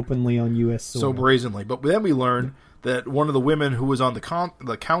so openly on U.S. soil. So brazenly. But then we learn that one of the women who was on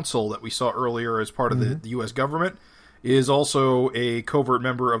the council that we saw earlier as part of the U.S. government is also a covert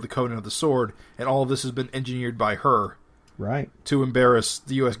member of the Covenant of the Sword, and all of this has been engineered by her. Right. To embarrass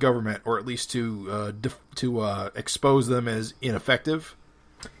the U.S. government, or at least to expose them as ineffective.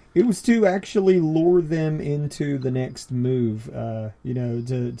 It was to actually lure them into the next move,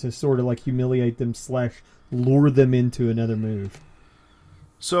 to sort of like humiliate them / lure them into another move.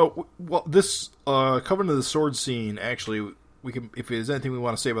 So, this Covenant of the Sword scene, actually, we can, if there's anything we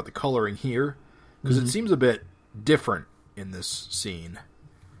want to say about the coloring here, because it seems a bit different in this scene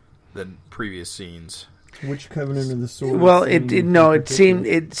than previous scenes. Which Covenant of the Sword? Well,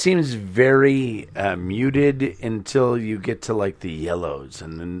 it seems very muted until you get to like the yellows,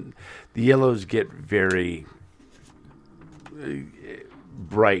 and then the yellows get very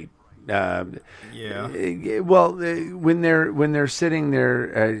bright. Well, when they're sitting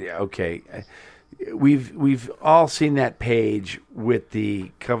there, okay. We've all seen that page with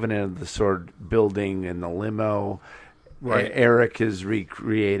the Covenant of the Sword building and the limo. Right. Eric has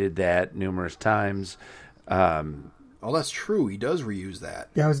recreated that numerous times. That's true. He does reuse that.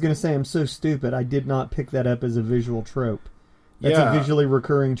 Yeah, I was going to say, I'm so stupid. I did not pick that up as a visual trope. That's a visually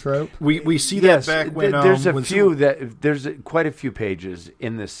recurring trope. We see that back when there's there's quite a few pages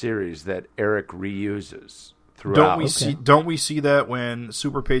in this series that Eric reuses throughout. Don't we see that when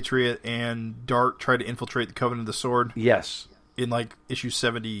Super Patriot and Dart try to infiltrate the Covenant of the Sword? Yes. In like issue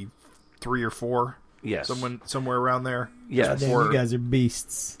 73 or 4? Yes. Somewhere around there? Yes. Damn, you guys are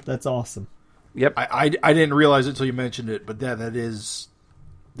beasts. That's awesome. Yep. I didn't realize it until you mentioned it, but that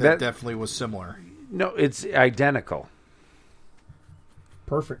definitely was similar. No, it's identical.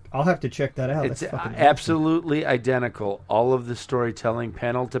 Perfect. I'll have to check that out. It's absolutely identical. All of the storytelling,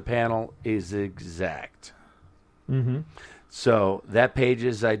 panel to panel, is exact. Mm-hmm. So that page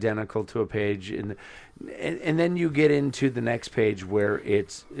is identical to a page, and then you get into the next page where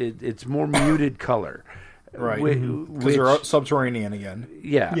it's more muted color, right? Because they're subterranean again.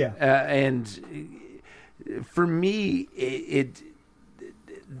 Yeah, yeah. And for me,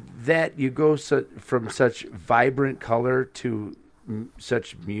 that you go from such vibrant color to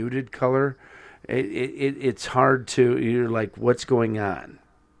such muted color, it's hard to. You're like, what's going on?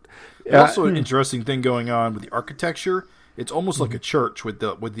 Also, an interesting thing going on with the architecture. It's almost like a church with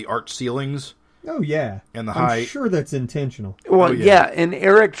the arch ceilings. Oh yeah, and the I'm sure that's intentional. Well, yeah, and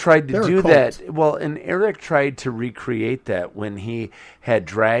Eric tried to do that. Well, and Eric tried to recreate that when he had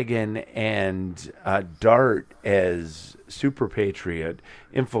Dragon and Dart as Super Patriot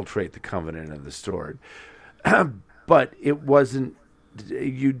infiltrate the Covenant of the Sword, but it wasn't.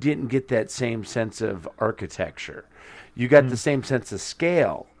 You didn't get that same sense of architecture. You got the same sense of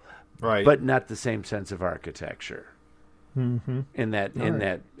scale, right? But not the same sense of architecture. Mm-hmm. In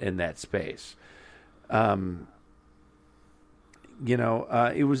that space.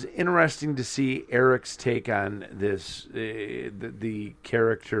 It was interesting to see Eric's take on this, the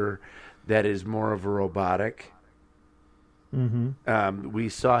character that is more of a robotic. Mm-hmm. We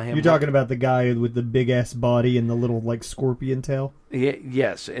saw him. You're talking about the guy with the big ass body and the little like scorpion tail.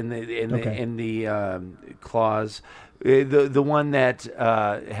 Yes, and the claws. The one that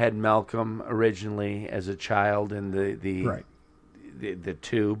had Malcolm originally as a child in the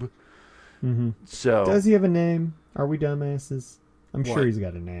tube. Mm-hmm. So does he have a name? Are we dumbasses? I'm sure he's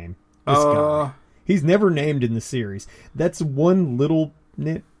got a name. This guy. He's never named in the series. That's one little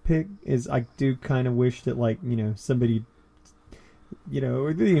nitpick. Is I do kind of wish that somebody,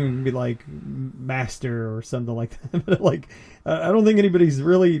 or they even be like Master or something like that. But I don't think anybody's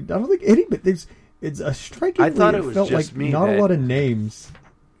really. I don't think anybody. It's a striking. I thought it was felt just like me. Not a lot of names.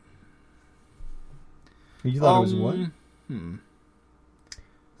 You thought it was what? I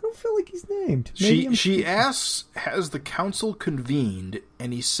don't feel like he's named. She asks, "Has the council convened?"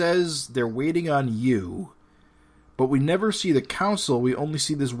 And he says they're waiting on you. But we never see the council. We only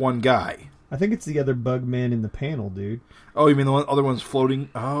see this one guy. I think it's the other bug man in the panel, dude. Oh, you mean the other one's floating?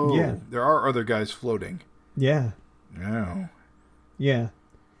 Oh, yeah. There are other guys floating. Yeah. Oh. Yeah.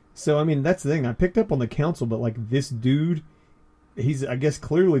 So, I mean, that's the thing. I picked up on the council, but, this dude, he's, I guess,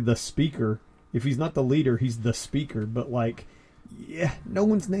 clearly the speaker. If he's not the leader, he's the speaker. But, no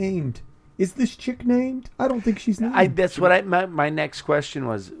one's named. Is this chick named? I don't think she's named. That's what my next question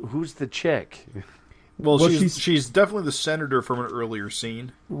was. Who's the chick? Well, she's definitely the senator from an earlier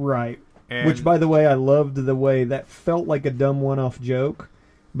scene. Right. Which, by the way, I loved the way that felt like a dumb one-off joke,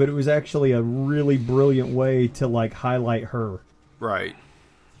 but it was actually a really brilliant way to, highlight her. Right.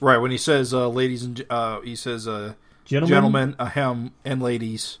 Right, when he says, ladies and, he says, gentlemen, ahem, and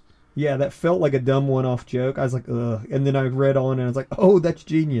ladies. Yeah, that felt like a dumb one-off joke. I was like, ugh. And then I read on and I was like, oh, that's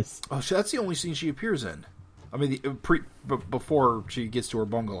genius. Oh, that's the only scene she appears in. I mean, before she gets to her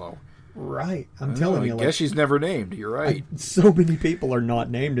bungalow. Right. I'm telling you. I guess she's never named. You're right. So many people are not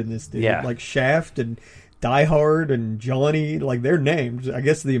named in this, dude. Yeah. Like Shaft and Die Hard and Johnny, like they're named. I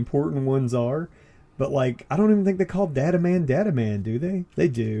guess the important ones are. But like, I don't even think they call Data Man, do they? They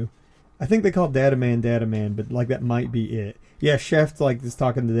do. I think they call Data Man, but like that might be it. Yeah, Shaft like is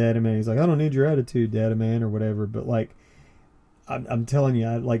talking to Data Man. He's like, I don't need your attitude, Data Man, or whatever. But like, I'm telling you,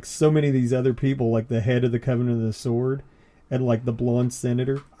 like so many of these other people, like the head of the Covenant of the Sword and like the blonde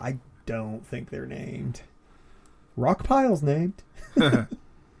senator, I don't think they're named. Rockpile's named.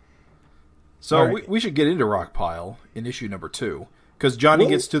 So right. we should get into Rockpile in issue number 2. Because Johnny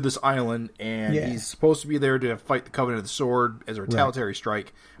gets to this island, and he's supposed to be there to fight the Covenant of the Sword as a retaliatory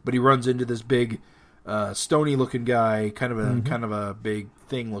strike, but he runs into this big, stony-looking guy, kind of a big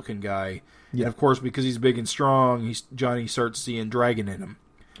thing-looking guy. Yeah. And of course, because he's big and strong, Johnny starts seeing dragon in him,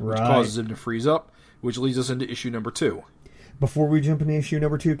 which causes him to freeze up, which leads us into issue number 2. Before we jump into issue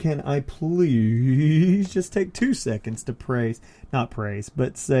number 2, can I please just take 2 seconds to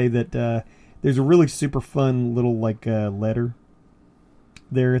say that there's a really super fun little letter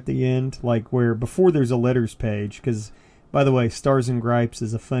there at the end, like where before there's a letters page, because by the way, Stars and Gripes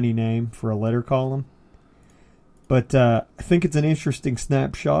is a funny name for a letter column, but I think it's an interesting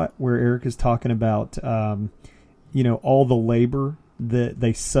snapshot where Eric is talking about all the labor that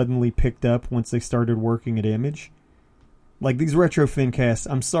they suddenly picked up once they started working at Image. Like these retro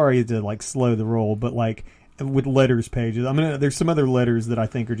fincasts, I'm sorry to like slow the roll, but like with letters pages, I mean there's some other letters that I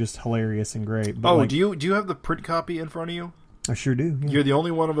think are just hilarious and great. But do you have the print copy in front of you? I sure do. Yeah. You're the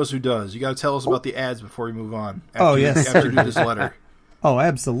only one of us who does. You got to tell us about the ads before we move on. Yes. After you do this letter. Oh,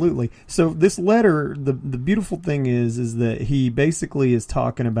 absolutely. So this letter, the beautiful thing is that he basically is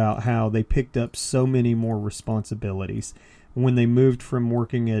talking about how they picked up so many more responsibilities when they moved from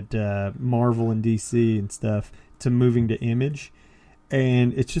working at Marvel and DC and stuff to moving to Image.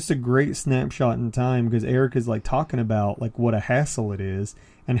 And it's just a great snapshot in time because Eric is like talking about like what a hassle it is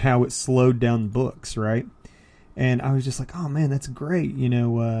and how it slowed down books, right? And I was just like, oh man, that's great.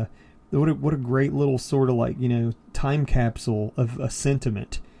 What a great little sort of like, time capsule of a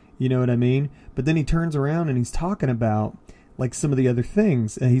sentiment. You know what I mean? But then he turns around and he's talking about like some of the other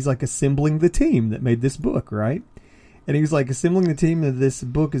things. And he's like assembling the team that made this book, right? And he was like, assembling the team of this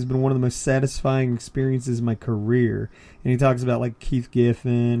book has been one of the most satisfying experiences in my career. And he talks about like Keith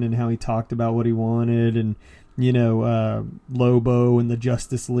Giffen and how he talked about what he wanted and, Lobo and the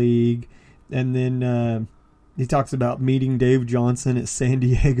Justice League. And then, he talks about meeting Dave Johnson at San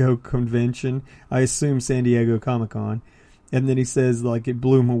Diego convention. I assume San Diego Comic-Con. And then he says, like, it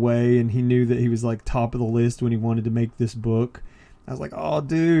blew him away, and he knew that he was, like, top of the list when he wanted to make this book. I was like, oh,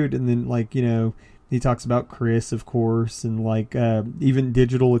 dude. And then, like, he talks about Chris, of course, and, like, even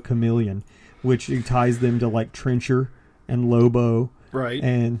Digital a Chameleon, which he ties them to, like, Trencher and Lobo. Right.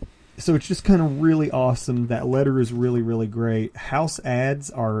 And so it's just kind of really awesome. That letter is really, really great. House ads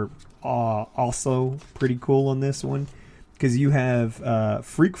are also pretty cool on this one because you have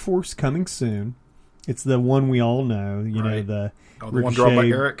Freak Force coming soon. It's the one we all know, the one drawn by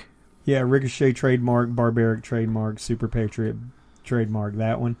Eric. Yeah, Ricochet trademark, Barbaric trademark, Super Patriot trademark,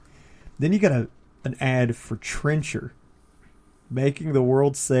 that one. Then you got an ad for Trencher, making the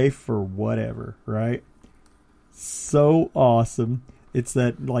world safe for whatever, right? So awesome. It's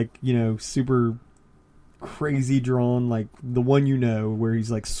that like super crazy drawn, like the one where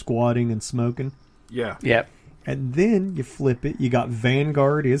he's like squatting and smoking. Yeah. Yep. And then you flip it, you got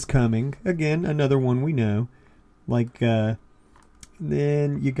Vanguard is coming. Again, another one we know. Like then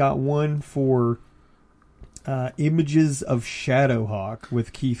you got one for Images of Shadowhawk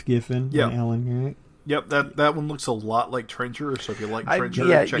with Keith Giffen and Alan Grant. Yep, that one looks a lot like Trencher, so if you like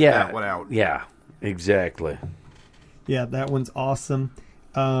Trencher, check that one out. Yeah, exactly. Yeah, that one's awesome.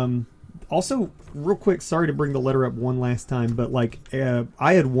 Also, real quick, sorry to bring the letter up one last time, but like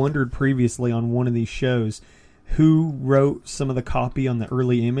I had wondered previously on one of these shows who wrote some of the copy on the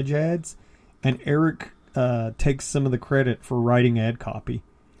early Image ads, and Eric takes some of the credit for writing ad copy.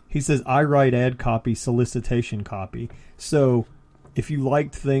 He says, I write ad copy, solicitation copy. So if you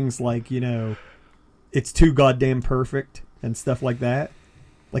liked things like, it's too goddamn perfect and stuff like that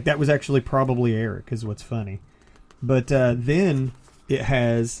was actually probably Eric, is what's funny. But then it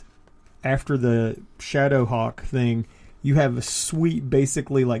has, after the Shadowhawk thing, you have a sweet,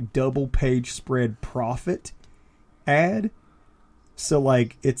 basically like double page spread profit ad. So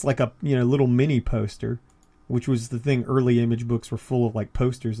like it's like a little mini poster, which was the thing. Early Image books were full of like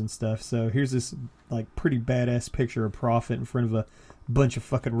posters and stuff. So here's this like pretty badass picture of Prophet in front of a bunch of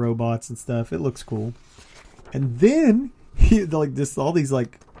fucking robots and stuff. It looks cool. And then all these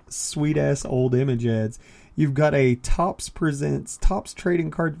like sweet ass old Image ads. You've got a Topps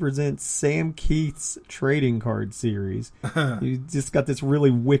Trading Card presents Sam Keith's Trading Card Series. You just got this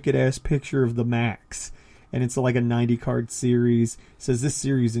really wicked-ass picture of the Max. And it's like a 90-card series. It says this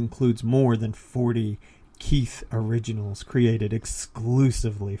series includes more than 40 Keith originals created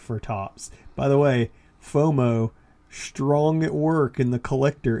exclusively for Topps. By the way, FOMO, strong at work in the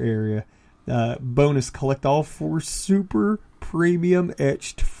collector area. Bonus, collect all 4 super premium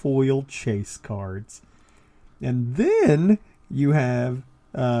etched foil chase cards. And then you have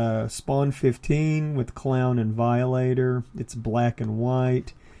Spawn 15 with Clown and Violator. It's black and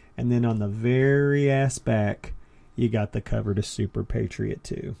white. And then on the very ass back, you got the cover to Super Patriot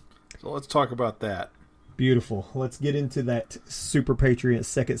 2. So let's talk about that. Beautiful. Let's get into that Super Patriot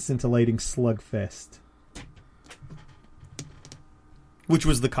second scintillating slugfest. Which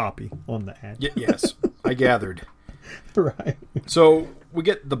was the copy on the ad. Yes, I gathered. Right. So we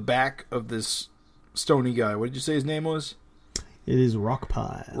get the back of this stony guy. What did you say his name was? It is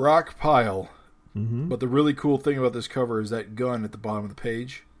Rockpile. Rockpile. Mm-hmm. But the really cool thing about this cover is that gun at the bottom of the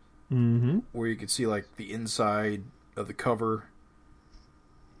page. Mm-hmm. Where you can see like the inside of the cover.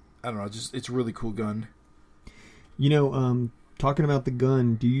 I don't know, it's a really cool gun. You know, talking about the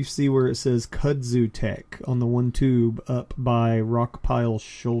gun, do you see where it says Kudzu Tech on the one tube up by Rockpile's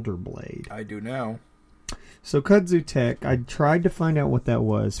shoulder blade? I do now. So Kudzu Tech, I tried to find out what that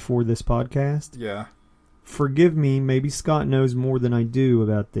was for this podcast. Yeah. Forgive me, maybe Scott knows more than I do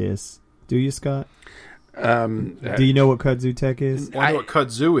about this. Do you, Scott? Do you know what Kudzu Tech is? Well, I know what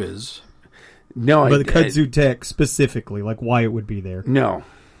kudzu is. No, but the Kudzu Tech specifically, like why it would be there. No.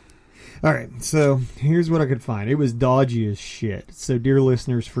 All right, so here's what I could find. It was dodgy as shit. So, dear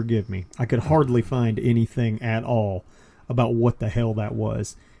listeners, forgive me. I could hardly find anything at all about what the hell that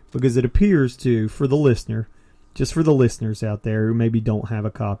was. Because it appears to, for the listener, just for the listeners out there who maybe don't have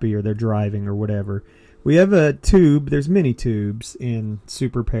a copy or they're driving or whatever, we have a tube. There's mini tubes in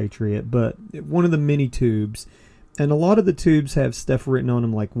Super Patriot, but one of the mini tubes, and a lot of the tubes have stuff written on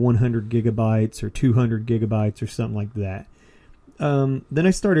them like 100 gigabytes or 200 gigabytes or something like that. Then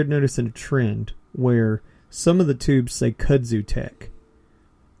I started noticing a trend where some of the tubes say Kudzu Tech.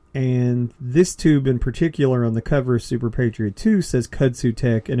 And this tube in particular on the cover of Super Patriot 2 says Kudzu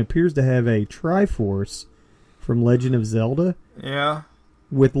Tech and appears to have a Triforce from Legend of Zelda. Yeah.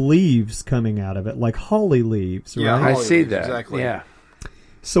 With leaves coming out of it, like holly leaves, right? Yeah, I holly see leaves, that. exactly. Yeah.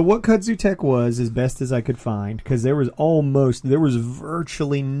 So what Kudzu Tech was, as best as I could find, because there was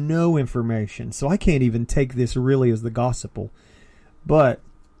virtually no information, so I can't even take this really as the gospel. But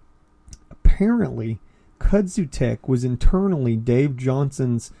apparently, Kudzu Tech was internally Dave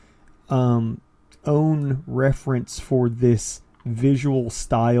Johnson's own reference for this visual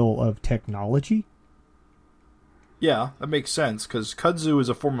style of technology. Yeah, that makes sense, because kudzu is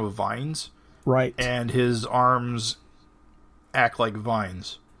a form of vines. Right. And his arms act like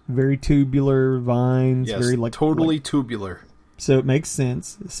vines. Very tubular vines. Yes, very totally tubular. So it makes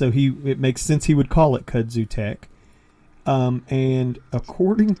sense. It makes sense he would call it Kudzu Tech. And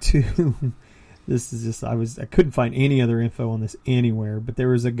according to this is just I couldn't find any other info on this anywhere, but there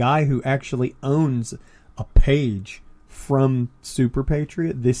was a guy who actually owns a page from Super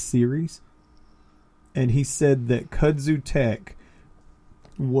Patriot, this series, and he said that Kudzu Tech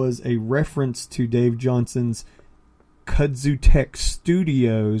was a reference to Dave Johnson's Kudzu Tech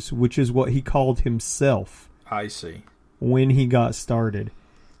Studios, which is what he called himself. I see. When he got started.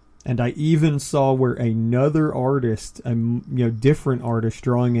 And I even saw where another artist, different artist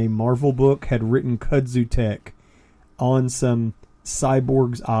drawing a Marvel book had written Kudzu Tech on some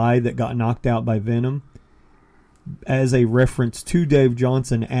cyborg's eye that got knocked out by Venom as a reference to Dave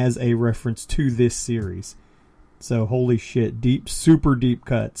Johnson, as a reference to this series. So holy shit, super deep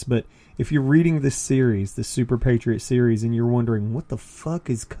cuts. But if you're reading this series, the Super Patriot series, and you're wondering, what the fuck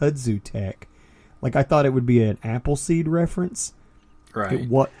is Kudzu Tech? Like, I thought it would be an Appleseed reference. Right.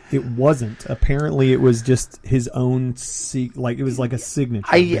 It wasn't. Apparently, it was just his own. It was like a signature.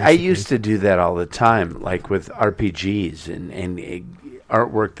 I used to do that all the time, like with RPGs and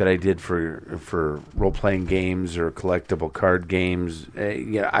artwork that I did for role playing games or collectible card games.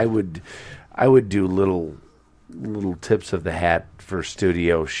 I would do little tips of the hat for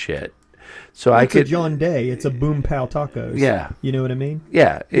studio shit. So it's a John Day. It's a Boom Pow Tacos. Yeah. You know what I mean?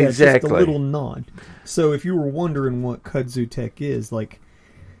 Yeah, exactly. Just a little nod. So if you were wondering what Kudzu Tech is, there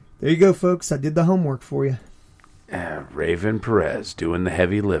you go, folks. I did the homework for you. Raven Perez doing the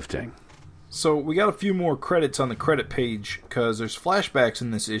heavy lifting. So we got a few more credits on the credit page, because there's flashbacks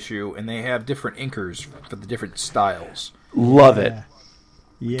in this issue, and they have different inkers for the different styles. Love it.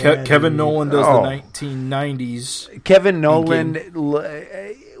 Yeah, Kevin Nolan does the 1990s. Kevin Nolan...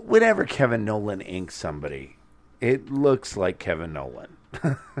 whenever Kevin Nolan inks somebody, it looks like Kevin Nolan.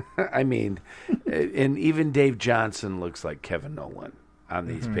 I mean, and even Dave Johnson looks like Kevin Nolan on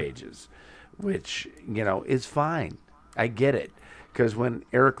these pages, which, is fine. I get it. Because when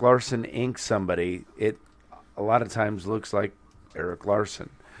Eric Larson inks somebody, it a lot of times looks like Eric Larson.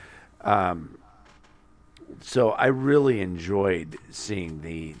 So I really enjoyed seeing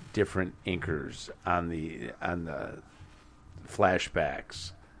the different inkers on the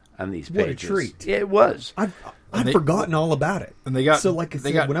flashbacks on these pages. What a treat! It was. I'd forgotten all about it. And they got so like I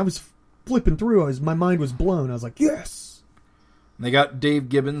said, when I was flipping through, my mind was blown. I was like, yes. And they got Dave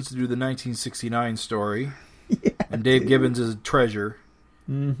Gibbons to do the 1969 story, Yeah, and Dave Gibbons is a treasure,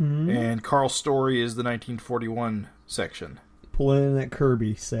 and Carl Story is the 1941 section. Pulling in that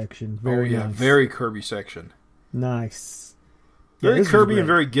Kirby section. Very nice. Very Kirby section. Nice. Very Kirby and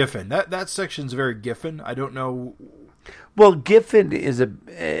very Giffen. That section's very Giffen. I don't know. Well, Giffen is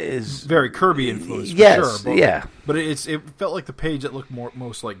Very Kirby influenced, yes, for sure. yeah. But it felt like the page that looked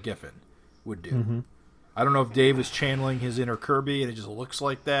most like Giffen would do. I don't know if Dave is channeling his inner Kirby and it just looks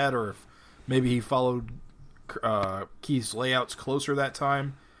like that, or if maybe he followed Keith's layouts closer that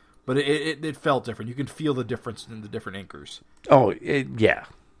time. But it felt different. You can feel the difference in the different inkers. Oh, yeah.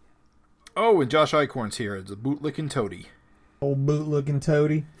 Oh, and Josh Eichhorn's here. It's a bootlicking toady. Old boot-looking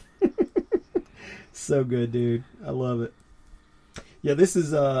toady. So good, dude. I love it. Yeah, this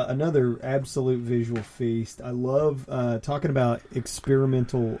is another absolute visual feast. I love talking about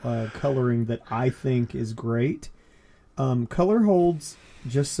experimental coloring that I think is great. Color holds,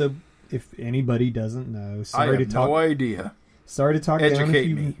 just so if anybody doesn't know. I have no idea. Sorry to talk down.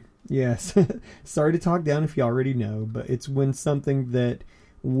 Educate me. Yes. Sorry to talk down if you already know, but it's when something that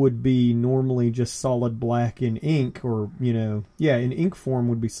would be normally just solid black in ink, or, in ink form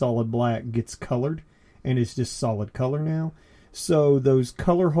would be solid black, gets colored, and it's just solid color now. So those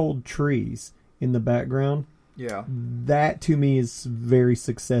color hold trees in the background, Yeah. that to me is very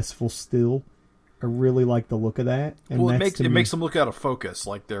successful still. I really like the look of that. And Well, it makes them look out of focus,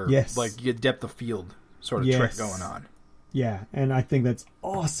 like they're Yes. like you get depth of field sort of trick going on. Yeah, and I think that's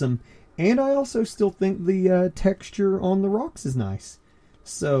awesome. And I also still think the texture on the rocks is nice.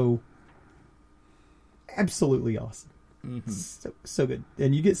 So, absolutely awesome. So good.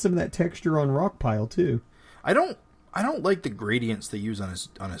 And you get some of that texture on Rockpile, too. I don't like the gradients they use on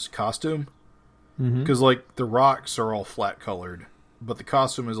his costume, because like the rocks are all flat colored, but the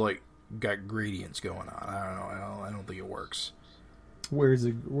costume is like got gradients going on. I don't know. I don't think it works.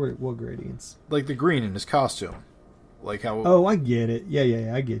 What gradients? Like the green in his costume, like how. Oh, I get it.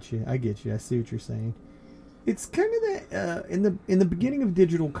 Yeah. I get you. I see what you're saying. It's kind of that in the beginning of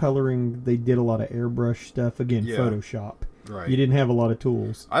digital coloring, they did a lot of airbrush stuff. Again, Yeah. Photoshop. Right. You didn't have a lot of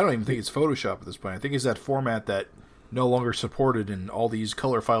tools. I don't even think it's Photoshop at this point. I think it's that format that no longer supported, and all these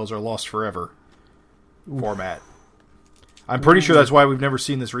color files are lost forever. Format. I'm pretty sure that's why we've never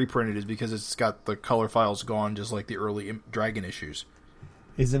seen this reprinted, is because it's got the color files gone, just like the early Dragon issues.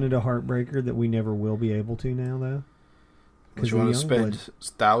 Isn't it a heartbreaker that we never will be able to now, though? Because you want to spend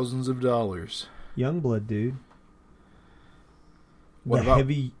thousands of dollars. Youngblood, dude. What the about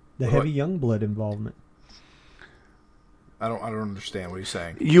heavy Youngblood involvement. I don't understand what he's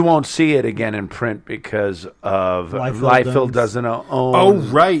saying. You won't see it again in print because of Liefeld doesn't own. Oh,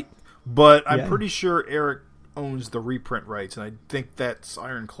 right. But I'm Yeah. pretty sure Eric owns the reprint rights, and I think that's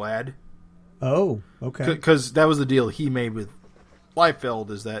ironclad. Oh, okay. Because that was the deal he made with Liefeld,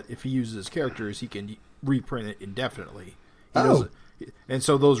 is that if he uses his characters, he can reprint it indefinitely. And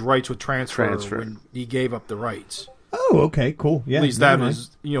so those rights would transfer when he gave up the rights. Oh, okay, cool. Yeah, At least that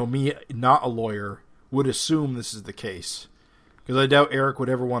is, me, not a lawyer, would assume this is the case. Because I doubt Eric would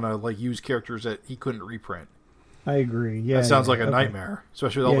ever want to use characters that he couldn't reprint. I agree. Yeah, That sounds like a nightmare,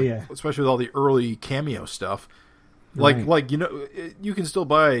 especially with especially with all the early cameo stuff. Right. You can still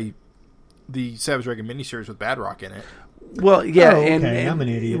buy the Savage Dragon miniseries with Badrock in it. Well, yeah, Oh, okay, and I'm an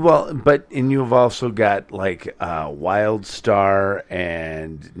idiot. Well, and you've also got Wildstar,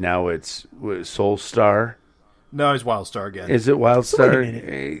 and now it's Soulstar. No, it's Wildstar again. Is it So wait a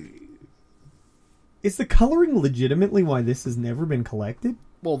Wildstar? Is the coloring legitimately why this has never been collected?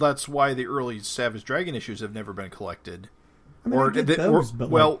 Well, that's why the early Savage Dragon issues have never been collected. I mean, I get those,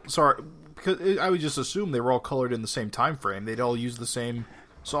 but sorry, because I would just assume they were all colored in the same time frame. They'd all use the same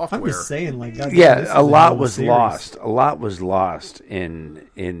software. I'm just saying, God, this Yeah, is a lot whole was series. lost. A lot was lost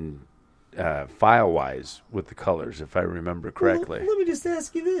in file wise with the colors, if I remember correctly. Well, let me just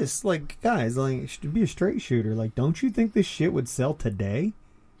ask you this, guys, to be a straight shooter, don't you think this shit would sell today?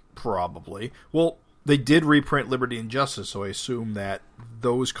 Probably. Well, they did reprint Liberty and Justice, so I assume that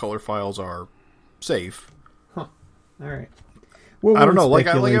those color files are safe. Huh. All right. Well, I don't know. we're in Like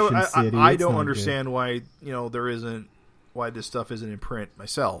Speculation City. I It's don't not understand why there isn't why this stuff isn't in print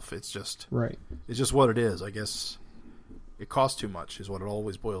myself. It's just good. Right. It's just what it is. I guess it costs too much is what it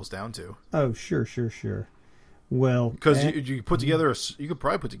always boils down to. Oh, sure. Well, Because you put together you could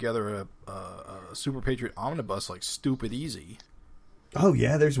probably put together a Super Patriot omnibus like stupid easy. oh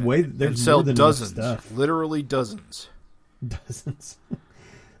yeah, there's And sell more than dozens, enough stuff. literally dozens. Dozens.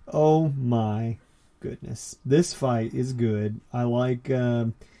 Oh my goodness, this fight is good. I like.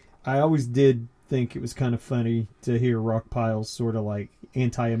 I always did think it was kind of funny to hear Rockpile's sort of like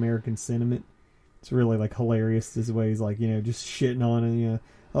anti-American sentiment. It's really like hilarious this way he's like just shitting on it.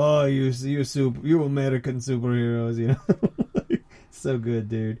 Oh, you American superheroes, So good,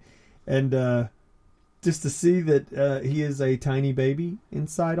 dude. And just to see that he is a tiny baby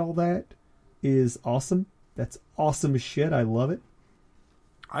inside all that is awesome. That's awesome as shit. I love it.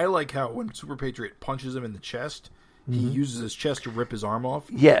 I like how when Super Patriot punches him in the chest, he uses his chest to rip his arm off.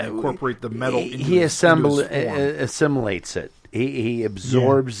 Yeah, and incorporate the metal. Into he his form. assimilates it. He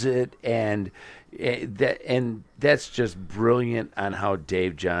absorbs it, and that's just brilliant on how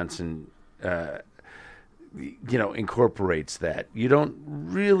Dave Johnson, incorporates that. You don't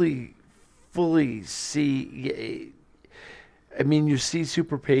really fully see. I mean, you see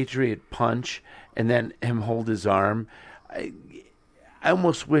Super Patriot punch, and then him hold his arm. I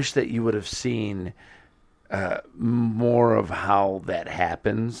almost wish that you would have seen more of how that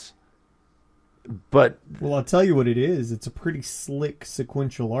happens. But well, I'll tell you what it is. It's a pretty slick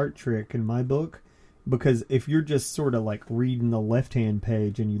sequential art trick in my book, because if you're just sort of like reading the left-hand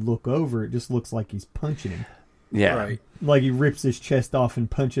page and you look over, it just looks like he's punching him. yeah, Right. Like he rips his chest off and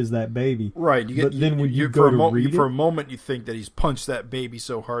punches that baby. Right. But then when you for go to read for it- a moment you think that he's punched that baby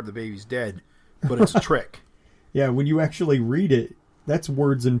so hard the baby's dead, but it's a trick. Yeah, when you actually read it, that's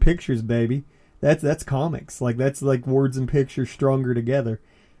words and pictures, baby. That's comics. Like that's like words and pictures stronger together.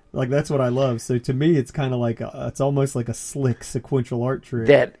 Like that's what I love. So to me, it's kind of like it's almost like a slick sequential art trick.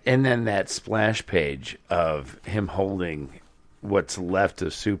 that and then that splash page of him holding what's left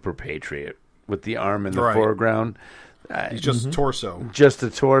of Super Patriot with the arm in the Right. foreground. He's just a torso. Just a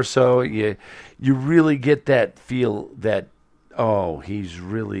torso. You really get that feel that he's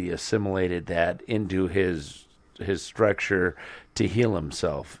really assimilated that into his structure to heal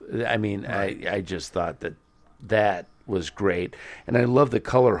himself. I mean, I just thought that was great, and I love the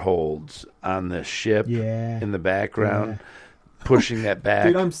color holds on the ship in the background, pushing that back.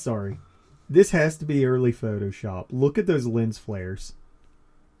 Dude, I'm sorry. This has to be early Photoshop. Look at those lens flares.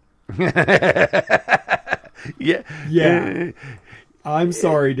 Yeah. I'm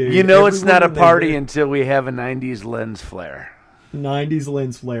sorry, dude. It's not a Everyone party they- until we have a 90s lens flare. 90s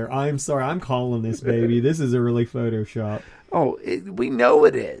lens flare. I'm sorry. I'm calling this, baby. This is early Photoshop. Oh, we know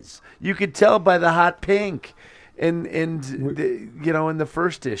it is. You could tell by the hot pink, in the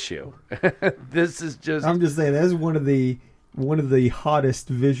first issue. This is just. I'm just saying that's one of the hottest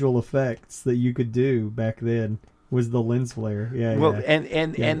visual effects that you could do back then was the lens flare. Yeah. Well, yeah.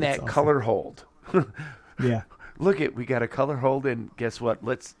 and Yeah, that that's awesome. color hold. Yeah. Look we got a color hold, and guess what?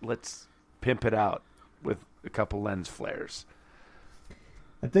 Let's pimp it out with a couple lens flares.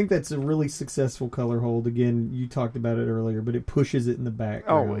 I think that's a really successful color hold. Again, you talked about it earlier, but it pushes it in the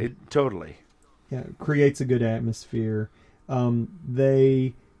background. Oh, it totally. Yeah, it creates a good atmosphere.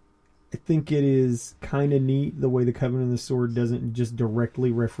 I think it is kind of neat the way the Covenant of the Sword doesn't just directly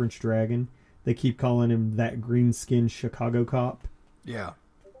reference Dragon. They keep calling him that green-skinned Chicago cop. Yeah.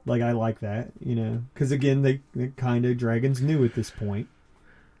 Like, I like that, because again, they kind of Dragon's new at this point.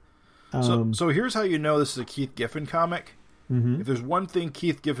 So here's how you know this is a Keith Giffen comic. Mhm. If there's one thing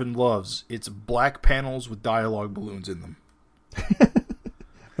Keith Giffen loves, it's black panels with dialogue balloons in them.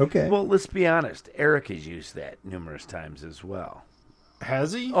 Okay. Well, let's be honest. Eric has used that numerous times as well.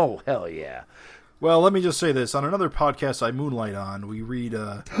 Has he? Oh, hell yeah. Well, let me just say this. On another podcast I moonlight on, we read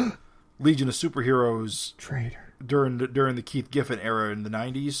Legion of Superheroes Traitor. during the Keith Giffen era in the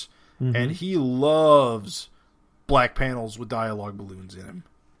 90s, and he loves black panels with dialogue balloons in them.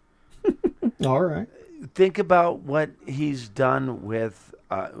 All right. Think about what he's done with,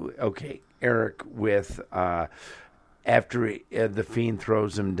 Eric, with after the Fiend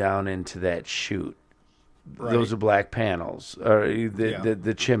throws him down into that chute. Right. Those are black panels, or Yeah.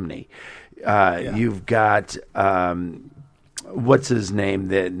 the chimney. You've got what's his name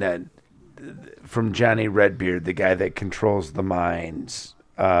that from Johnny Redbeard, the guy that controls the mines.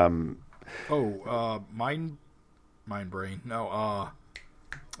 Mind Brain. No, I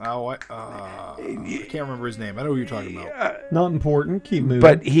can't remember his name. I know who you're talking about. Not important. Keep moving.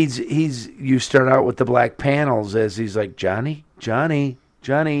 But you start out with the black panels as he's like, Johnny,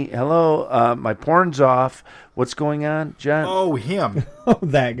 Johnny, hello, my porn's off. What's going on, John? Oh, him. Oh,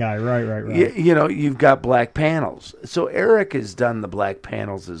 that guy. Right. You know, you've got black panels. So Eric has done the black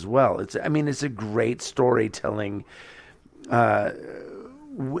panels as well. It's a great storytelling.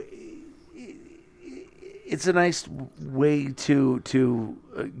 It's a nice way to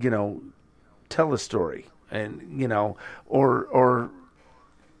tell a story, and or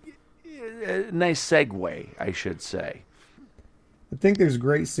a nice segue, I should say. I think there's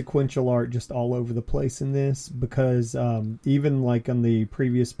great sequential art just all over the place in this, because even like on the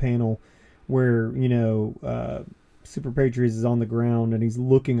previous panel where, Super Patriots is on the ground and he's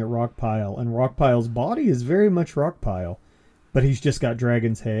looking at Rockpile, and Rockpile's body is very much Rockpile, but he's just got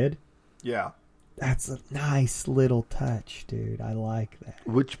Dragon's head. Yeah. That's a nice little touch, dude. I like that.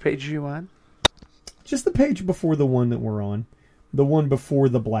 Which page are you on? Just the page before the one that we're on. The one before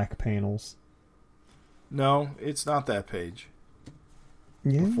the black panels. No, it's not that page.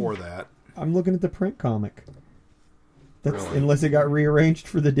 Yeah. Before that. I'm looking at the print comic. That's Really? Unless it got rearranged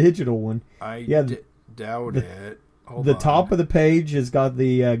for the digital one. I doubt the- it. Hold The on. top of the page has got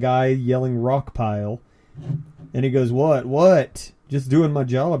the guy yelling Rockpile. And he goes, What? Just doing my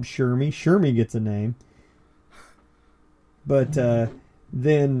job, Shermie. Shermie gets a name. But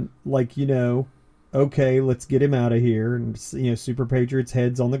then, okay, let's get him out of here. And, Super Patriot's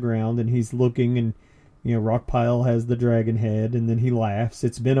head's on the ground, and he's looking, and, Rockpile has the dragon head, and then he laughs.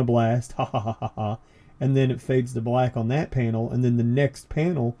 It's been a blast. Ha ha ha ha ha. And then it fades to black on that panel, and then the next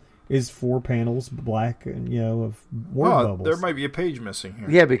panel is 4 panels black, and, of word bubbles. There might be a page missing here.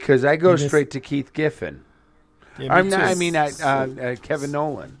 Yeah, because I go You missed- straight to Keith Giffen. Yeah, me too. Kevin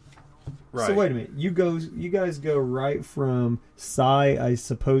Nolan. Right. So wait a minute. You guys go right from I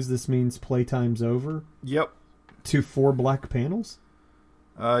suppose this means playtime's over, Yep. to 4 black panels?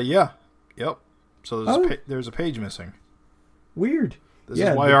 Yeah. Yep. So there's a page missing. Weird. This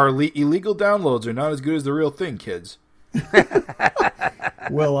is why our illegal downloads are not as good as the real thing, kids.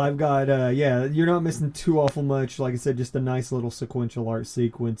 Well, I've got, you're not missing too awful much. Like I said, just a nice little sequential art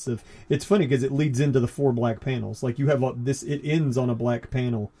sequence of. It's funny because it leads into the 4 black panels. Like you have this, it ends on a black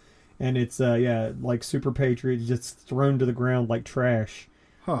panel, and it's like Super Patriot just thrown to the ground like trash.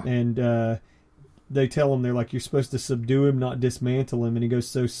 Huh. And they tell him, they're like, you're supposed to subdue him, not dismantle him. And he goes,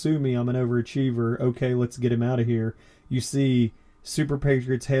 so sue me, I'm an overachiever. Okay, let's get him out of here. You see Super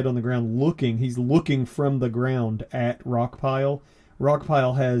Patriot's head on the ground he's looking from the ground at Rockpile.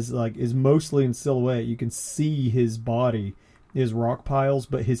 Rockpile is mostly in silhouette. You can see his body is Rockpile's,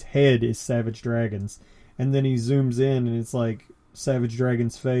 but his head is Savage Dragon's. And then he zooms in, and it's like Savage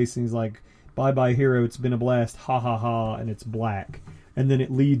Dragon's face, and he's like, bye-bye, hero, it's been a blast, ha ha ha, and it's black. And then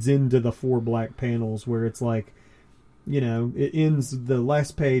it leads into the 4 black panels where it's like, it ends the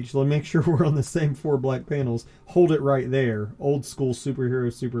last page. Let's make sure we're on the same 4 black panels. Hold it right there. Old school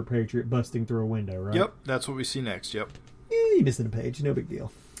superhero, Super Patriot busting through a window, right? Yep. That's what we see next. Yep. You missing a page. No big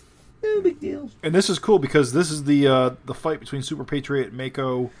deal. No big deal. And this is cool because this is the fight between Super Patriot,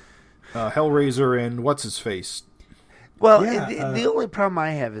 Mako, Hellraiser, and what's his face. Well, Yeah, the only problem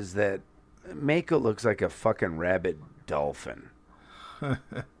I have is that Mako looks like a fucking rabid dolphin.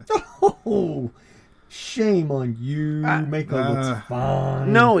 Oh, shame on you. Mako looks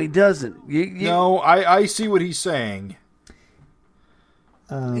fine. No, he doesn't. No, I see what he's saying.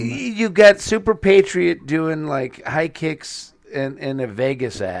 You got Super Patriot doing like high kicks in a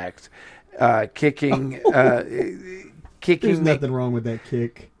Vegas act, kicking. There's nothing wrong with that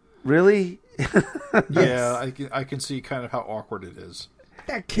kick. Really? Yeah, I can see kind of how awkward it is.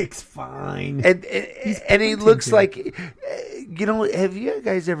 That kick's fine. And he looks like, have you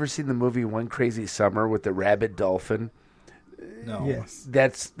guys ever seen the movie One Crazy Summer with the rabid dolphin? No. Yes.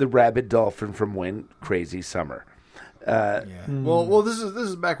 That's the rabid dolphin from One Crazy Summer. Yeah. Well, this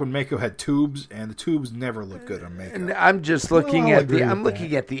is back when Mako had tubes, and the tubes never look good on Mako. And I'm just looking I'll at agree with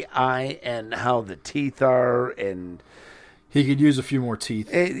looking at the eye and how the teeth are, and He could use a few more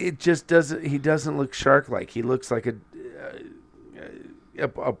teeth. it just doesn't. He doesn't look shark-like. He looks like a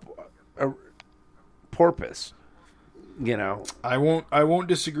porpoise. I won't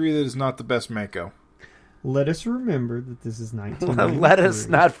disagree that it's not the best Mako. Let us remember that this is 1993. Let us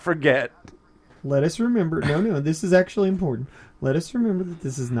not forget. Let us remember. No, this is actually important. Let us remember that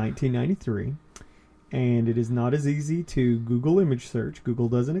this is 1993, and it is not as easy to Google image search. Google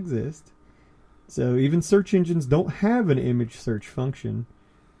doesn't exist. So even search engines don't have an image search function.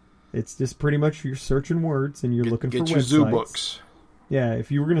 It's just pretty much you're searching words and you're looking for Get websites. your zoo books. Yeah,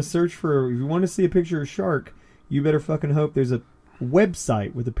 if you were going to search if you want to see a picture of a shark, you better fucking hope there's a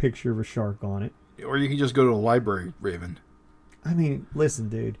website with a picture of a shark on it. Or you can just go to a library, Raven. I mean, listen,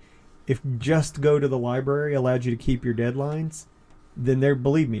 dude. If just go to the library allowed you to keep your deadlines, then there,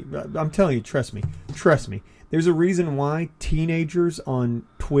 believe me, I'm telling you, trust me. There's a reason why teenagers on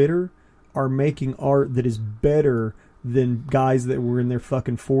Twitter are making art that is better than guys that were in their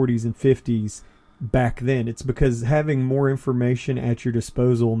fucking 40s and 50s back then. It's because having more information at your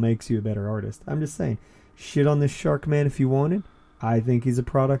disposal makes you a better artist. I'm just saying, shit on this shark man if you wanted. I think he's a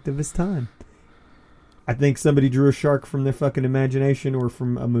product of his time. I think somebody drew a shark from their fucking imagination or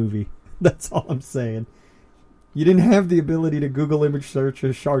from a movie. That's all I'm saying. You didn't have the ability to Google image search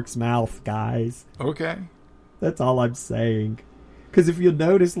a shark's mouth, guys. Okay. That's all I'm saying. Because if you'll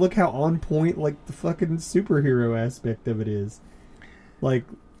notice, look how on point, like, the fucking superhero aspect of it is. Like,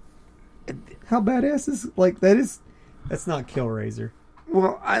 how badass is, like, that's not Killraiser.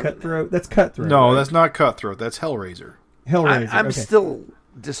 Well, Cutthroat? That's Cutthroat. No, right? that's not Cutthroat. That's Hellraiser. Hellraiser. I'm okay. still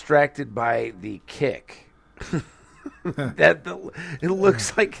distracted by the kick. It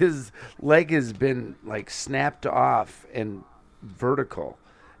looks like his leg has been like snapped off and vertical,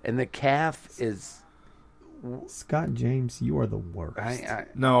 and the calf is. Scott James, you are the worst.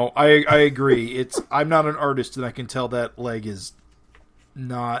 No, I agree. I'm not an artist, and I can tell that leg is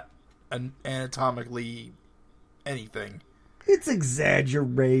not anatomically anything. It's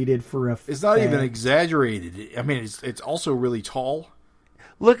exaggerated for a. It's not even exaggerated. I mean, it's also really tall.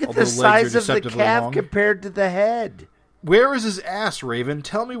 Look at Although the size legs are of the deceptively calf long. compared to the head. Where is his ass, Raven?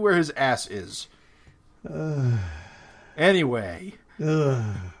 Tell me where his ass is. Anyway.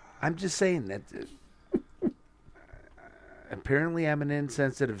 I'm just saying that. Apparently, I'm an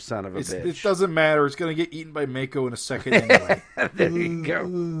insensitive son of a bitch. It doesn't matter. It's going to get eaten by Mako in a second anyway. There you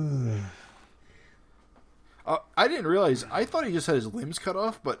go. I didn't realize. I thought he just had his limbs cut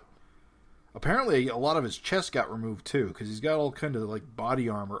off, but apparently a lot of his chest got removed too, because he's got all kind of like body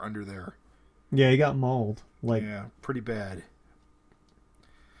armor under there. Yeah, he got mauled. Yeah, pretty bad.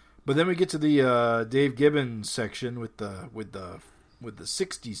 But then we get to the Dave Gibbons section with the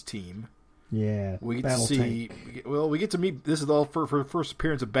 60s team. Yeah, We get Battle to see. Tank. We get to meet. This is all for first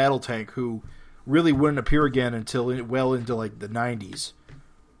appearance of Battle Tank, who really wouldn't appear again until well into like the 90s.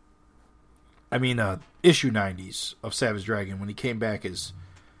 I mean, issue 90s of Savage Dragon, when he came back and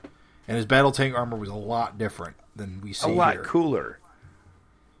his Battle Tank armor was a lot different than we see A lot here. cooler.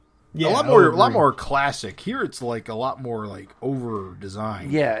 Yeah, a lot more classic. Here it's like a lot more like over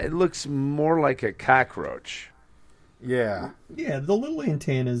designed. Yeah, it looks more like a cockroach. Yeah. Yeah, the little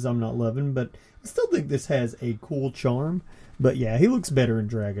antennas I'm not loving, but I still think this has a cool charm. But yeah, he looks better in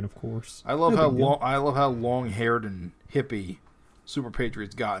Dragon, of course. I love No how big deal. long long-haired and hippie Super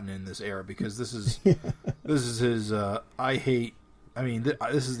Patriot's gotten in this era, because this is his I hate. I mean,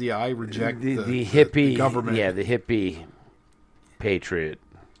 this is the I reject The the hippie the government. Yeah, the hippie patriot.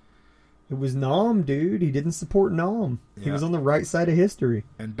 It was Nom, dude. He didn't support Nom. He Yeah. was on the right side of history.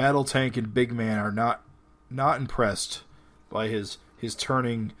 And Battle Tank and Big Man are not impressed by his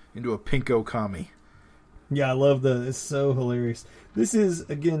turning into a pinko commie. Yeah, I love it's so hilarious. This is,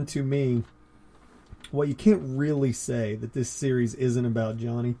 again, to me, well, you can't really say that this series isn't about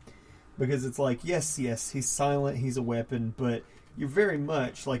Johnny, because it's like, yes, he's silent, he's a weapon, but you're very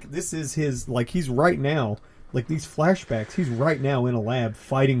much, like, this is his, like, he's right now, like, these flashbacks, he's right now in a lab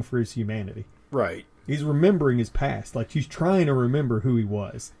fighting for his humanity. Right. He's remembering his past, like, he's trying to remember who he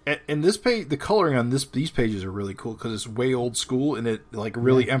was. And this page, the coloring on these pages are really cool, because it's way old school, and it like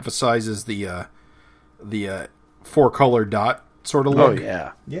really emphasizes the 4-color dot sort of look. Oh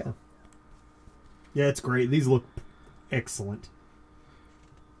yeah. Yeah. Yeah, it's great. These look excellent.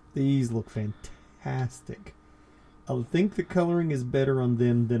 These look fantastic. I think the coloring is better on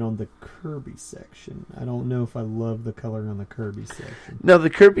them than on the Kirby section. I don't know if I love the coloring on the Kirby section. No, the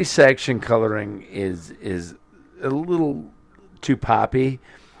Kirby section coloring is a little too poppy.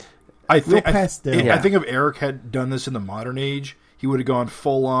 I think pastel. I think if Eric had done this in the modern age, he would have gone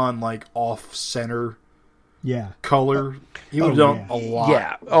full on like off center Yeah. color. He would have done a lot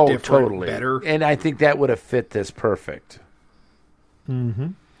Yeah. Oh, different, totally. better. And I think that would have fit this perfect. Mm-hmm.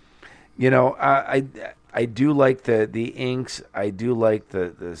 You know, I do like the inks. I do like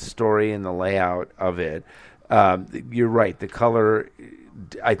the story and the layout of it. You're right. The color,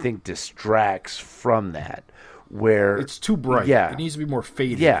 I think, distracts from that. Where It's too bright. Yeah. It needs to be more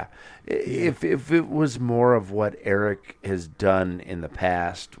faded. Yeah. If it was more of what Eric has done in the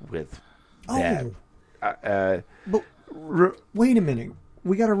past with that. But wait a minute.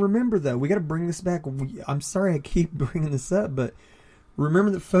 We got to remember, though. We got to bring this back. I'm sorry I keep bringing this up, but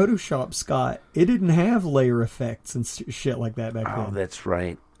remember that Photoshop, Scott, it didn't have layer effects and shit like that back Oh, then. that's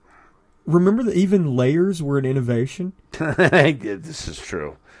right. Remember that even layers were an innovation? This is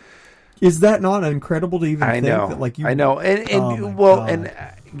true. Is that not incredible to even I think know. that, like, you? And Oh, my well, God. and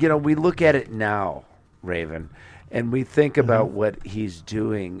you know, we look at it now, Raven, And we think about what he's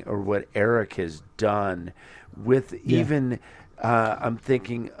doing or what Eric has done with even, I'm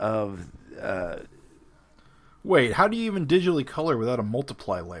thinking of... Wait, how do you even digitally color without a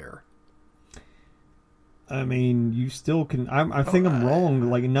multiply layer? I mean, you still can... I think I'm wrong.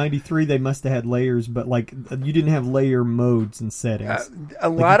 Like, in 93, they must have had layers, but, like, you didn't have layer modes and settings. A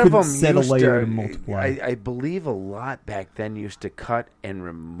lot of them set used a layer to to multiply. I believe a lot back then used to cut and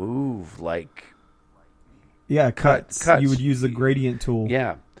remove, like... Yeah, cuts. Cuts. You would use the gradient tool.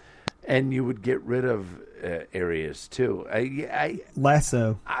 Yeah. And you would get rid of areas, too.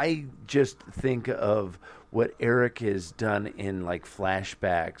 Lasso. I just think of what Eric has done in, like,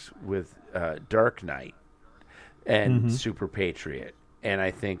 flashbacks with Dark Knight and Super Patriot. And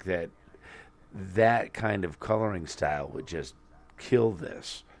I think that kind of coloring style would just kill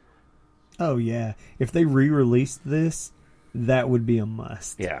this. Oh, yeah. If they re-released this, that would be a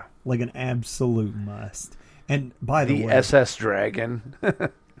must. Yeah. Like an absolute must. And by the The way... SS Dragon.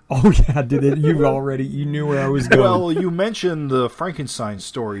 Oh, yeah, you knew where I was going. Well, you mentioned the Frankenstein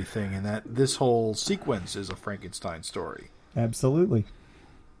story thing, and that this whole sequence is a Frankenstein story. Absolutely.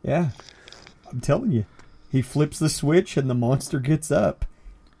 Yeah. I'm telling you. He flips the switch and the monster gets up.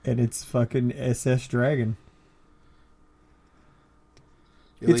 And it's fucking SS Dragon.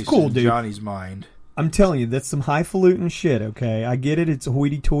 At It's least cool, in dude. Johnny's mind. I'm telling you, that's some highfalutin shit, okay? I get it, it's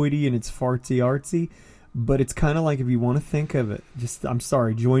hoity-toity and it's fartsy-artsy, but it's kind of like if you want to think of it, I'm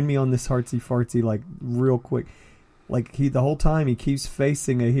sorry, join me on this artsy-fartsy, like, real quick. Like, the whole time he keeps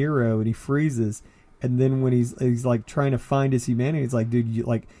facing a hero and he freezes, and then when he's like, trying to find his humanity, it's like, dude, you,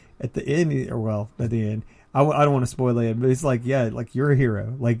 like, at the end, at the end, I don't want to spoil it, but it's like, yeah, like, you're a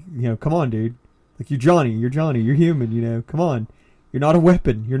hero. Like, you know, come on, dude. Like, you're Johnny, you're human, you know, come on. You're not a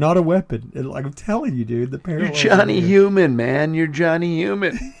weapon. And, like, I'm telling you, dude, the parallel. You're Johnny Human, man. You're Johnny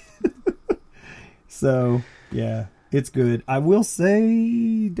Human. So, yeah, it's good. I will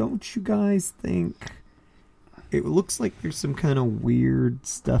say, don't you guys think it looks like there's some kind of weird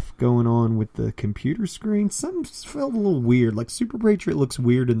stuff going on with the computer screen? Something felt a little weird. Like, Super Patriot looks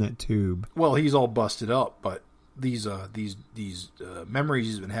weird in that tube. Well, he's all busted up, but these memories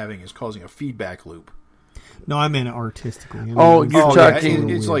he's been having is causing a feedback loop. No, I meant artistically. I mean, Oh, it's- you're talking-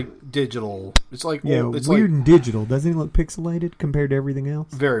 It's like digital. It's like it's weird like, and digital. Doesn't he look pixelated compared to everything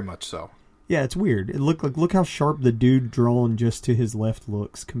else? very much so. Yeah, it's weird. It look how sharp the dude drawn just to his left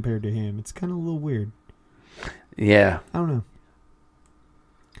looks compared to him. It's kind of a little weird. Yeah. I don't know.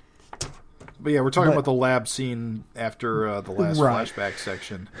 But yeah, we're talking about the lab scene after the last Right. flashback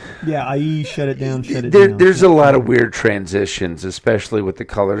section. Yeah, IE shut it down. Down. There's a lot of weird transitions, especially with the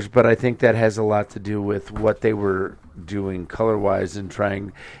colors, but I think that has a lot to do with what they were doing color-wise and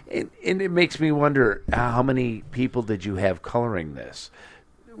trying. And it makes me wonder, how many people did you have coloring this?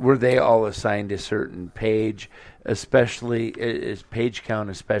 Were they all assigned a certain page, especially page count,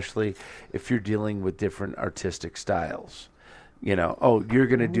 especially if you're dealing with different artistic styles? You know, you're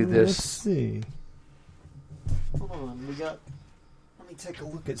going to do this. Let's see. Hold on, let me take a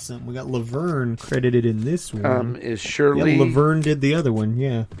look at something. We got Laverne credited in this one. Is Shirley... Yeah, Laverne did the other one,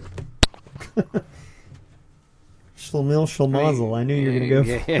 yeah. Schlemiel Schlemazel. I knew you were going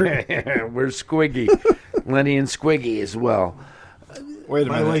to go for it. Where's Squiggy? Lenny and Squiggy as well. Wait a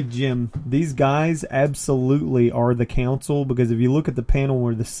By the way, minute. Jim, these guys absolutely are the council, because if you look at the panel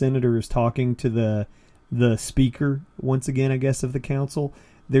where the senator is talking to the speaker, once again, I guess, of the council,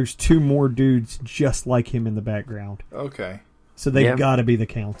 there's two more dudes just like him in the background. Okay. So they've Yeah. got to be the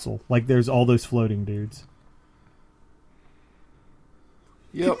council. Like, there's all those floating dudes.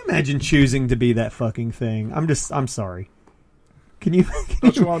 Yep. Can you imagine choosing to be that fucking thing? I'm sorry. Can you?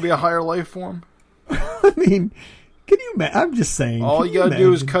 Don't you want to be a higher life form? I mean, can you imagine? I'm just saying. All can you gotta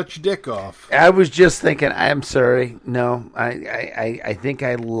do is imagine? cut your dick off. I was just thinking, I'm sorry. No, I think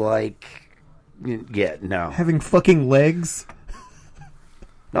I like... Yeah, no. Having fucking legs.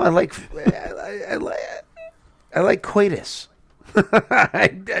 No, I like coitus.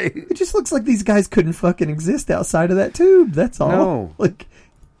 It just looks like these guys couldn't fucking exist outside of that tube. That's all. No. Like,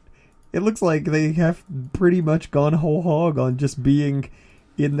 it looks like they have pretty much gone whole hog on just being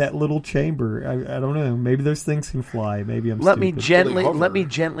in that little chamber. I don't know. Maybe those things can fly. Maybe I'm Let me stupid. hover.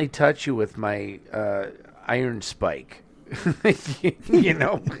 gently touch you with my iron spike. You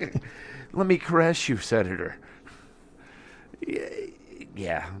know, let me caress you, Senator.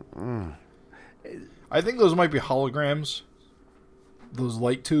 Yeah. Mm. I think those might be holograms. Those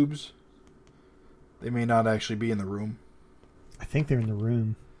light tubes. They may not actually be in the room. I think they're in the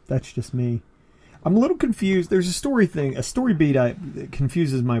room. That's just me. I'm a little confused. There's a story beat that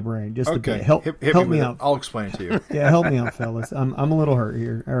confuses my brain just a Okay. bit. Help Hit me with out. it. I'll explain it to you. Yeah, help me out, fellas. I'm a little hurt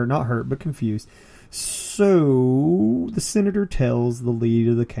here. Or not hurt, but confused. So the senator tells the lead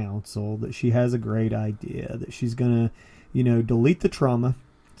of the council that she has a great idea, that she's going to, delete the trauma.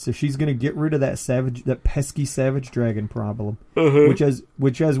 So she's going to get rid of that pesky savage dragon problem, which as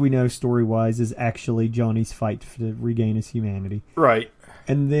we know story-wise is actually Johnny's fight to regain his humanity. Right.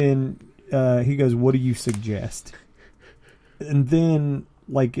 And then he goes, "What do you suggest?" And then,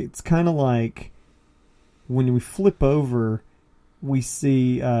 it's kind of like when we flip over, we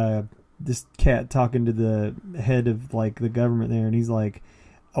see this cat talking to the head of the government there, and he's like,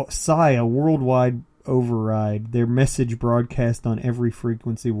 "Oh, sigh, a worldwide override. Their message broadcast on every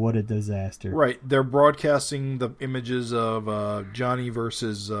frequency. What a disaster!" Right, they're broadcasting the images of Johnny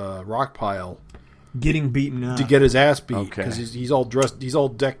versus Rockpile getting beaten up to get his ass beat Okay. because he's all dressed, he's all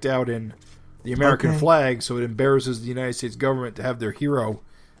decked out in the American flag, so it embarrasses the United States government to have their hero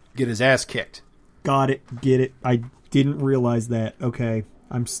get his ass kicked. Got it. Get it. I didn't realize that. Okay.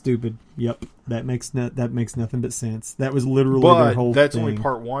 I'm stupid. Yep. That makes nothing but sense. That was literally their whole But that's thing. only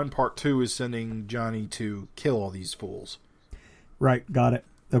part one. Part two is sending Johnny to kill all these fools. Right. Got it.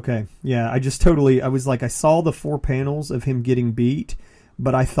 Okay. Yeah. I was like, I saw the 4 panels of him getting beat,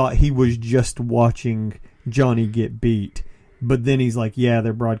 but I thought he was just watching Johnny get beat. But then he's like, yeah,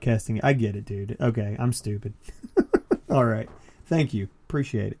 they're broadcasting. I get it, dude. Okay. I'm stupid. All right. Thank you.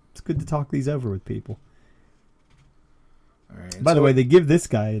 Appreciate it. It's good to talk these over with people. All right, By the way, they give this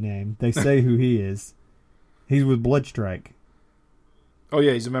guy a name. They say who he is. He's with Bloodstrike. oh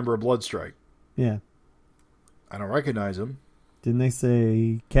yeah, he's a member of Bloodstrike. Yeah. I don't recognize him. Didn't they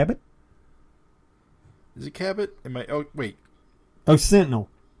say Cabot? Is it Cabot? Oh wait. Oh, Sentinel.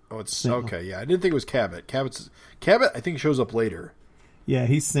 Oh, it's Sentinel. okay. Yeah, I didn't think it was Cabot. Cabot. I think shows up later. Yeah,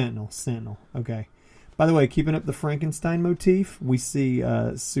 he's Sentinel. Sentinel. Okay. By the way, keeping up the Frankenstein motif, we see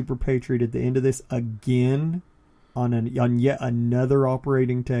Super Patriot at the end of this again on yet another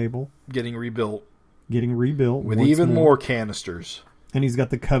operating table, Getting rebuilt with with even more canisters. and he's got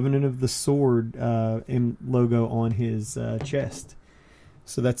the Covenant of the Sword logo on his chest.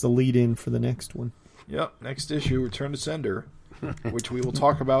 So that's a lead-in for the next one. Yep. Next issue, Return to Sender, which we will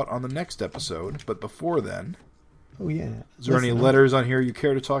talk about on the next episode. But before then, Oh yeah. is there any letters on here you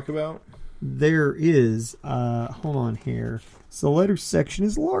care to talk about? There is. Hold on here. So the letters section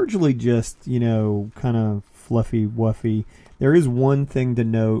is largely just, kind of fluffy wuffy. There is one thing to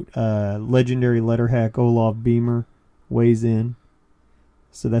note. Legendary letter hack Olaf Beamer weighs in.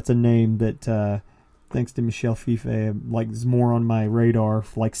 So that's a name that, thanks to Michel Fife, is more on my radar,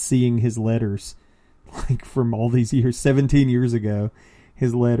 seeing his letters, from all these years, 17 years ago,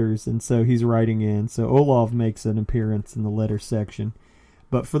 his letters. And so he's writing in. So Olaf makes an appearance in the letter section.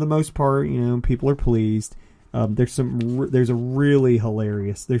 But for the most part, people are pleased. There's a really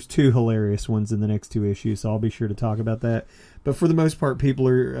hilarious. There's 2 hilarious ones in the next 2 issues, so I'll be sure to talk about that. But for the most part, people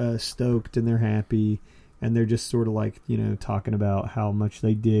are stoked and they're happy, and they're just sort of talking about how much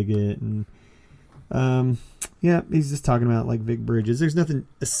they dig it. And he's just talking about Vic Bridges. There's nothing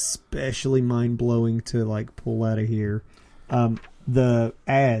especially mind blowing to pull out of here. The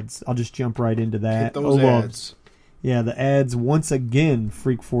ads. I'll just jump right into that. Hit those ads. Yeah, the ads, once again,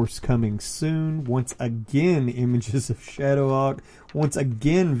 Freak Force coming soon. Once again, images of Shadowhawk. Once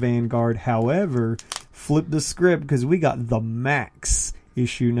again, Vanguard. However, flip the script because we got the Max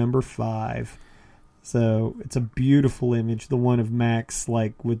issue number 5. So it's a beautiful image. The one of Max,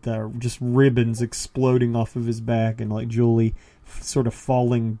 with just ribbons exploding off of his back and Julie sort of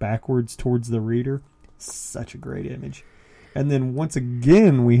falling backwards towards the reader. Such a great image. And then once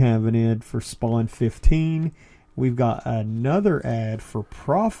again, we have an ad for Spawn 15. We've got another ad for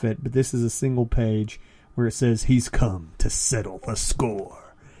Prophet, but this is a single page where it says he's come to settle the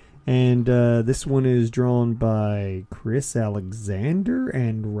score. And this one is drawn by Chris Alexander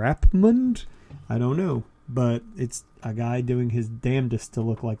and Rapmund. I don't know, but it's a guy doing his damnedest to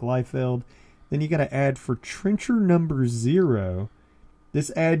look like Liefeld. Then you got an ad for Trencher number 0.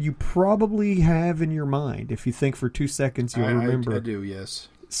 This ad you probably have in your mind. If you think for 2 seconds, you'll remember. I do, yes.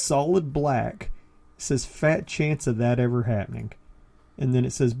 Solid black. Says fat chance of that ever happening. And then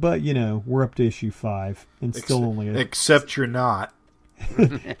it says, but we're up to issue 5 and still only except you're not.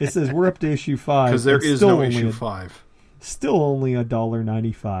 It says we're up to issue 5 because there is no issue 5. Still only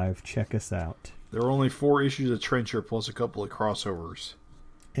 $1.95. Check us out. There are only 4 issues of Trencher plus a couple of crossovers.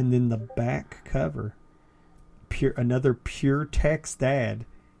 And then the back cover, another pure text ad,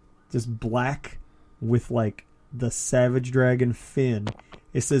 just black with the Savage Dragon fin.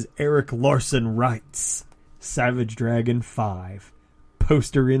 It says Eric Larson writes, Savage Dragon 5.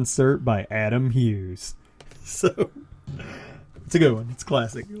 Poster insert by Adam Hughes. So, it's a good one. It's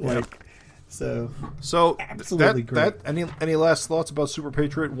classic. So absolutely great. Any last thoughts about Super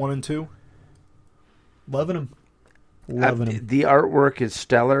Patriot 1 and 2? Loving them. Loving them. The artwork is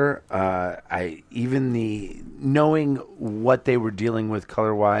stellar. Knowing what they were dealing with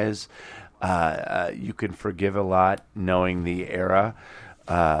color wise, you can forgive a lot knowing the era.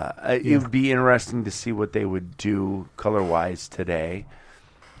 It would be interesting to see what they would do color wise today.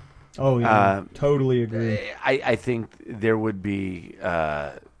 Oh yeah, totally agree. I think there would be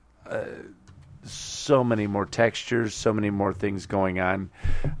so many more textures, so many more things going on.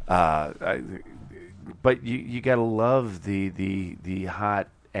 But you gotta love the hot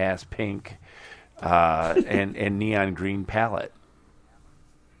ass pink and neon green palette.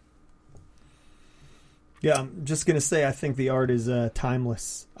 Yeah, I'm just gonna say I think the art is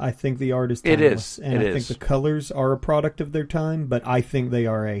timeless. I think the art is timeless, and I think the colors are a product of their time. But I think they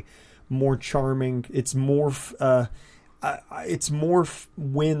are a more charming. It's more. It's more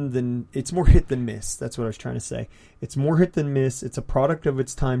win than it's more hit than miss. That's what I was trying to say. It's more hit than miss. It's a product of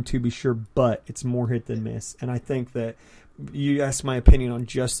its time to be sure, but it's more hit than miss. And I think that you asked my opinion on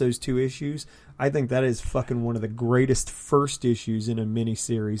just those two issues. I think that is fucking one of the greatest first issues in a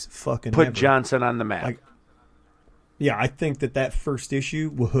miniseries. Fucking put ever. Johnson on the map. Yeah, I think that first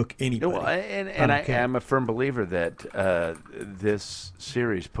issue will hook anybody. Well, and I'm a firm believer that this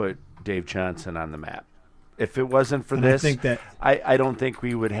series put Dave Johnson on the map. If it wasn't for this, I don't think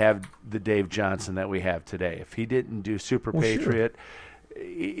we would have the Dave Johnson that we have today. If he didn't do Super Patriot,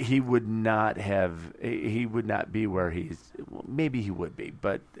 he would not have. He would not be where he's. Well, maybe he would be,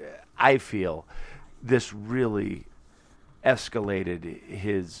 but I feel this really escalated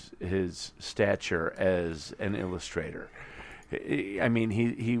his stature as an illustrator. I mean,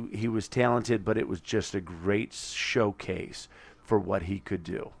 he was talented, but it was just a great showcase for what he could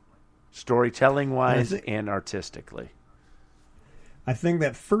do. Storytelling-wise and artistically. I think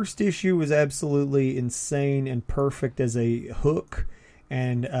that first issue was absolutely insane and perfect as a hook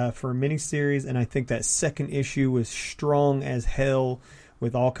and for a miniseries, and I think that second issue was strong as hell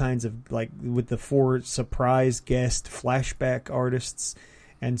with all kinds of, with the 4 surprise guest flashback artists.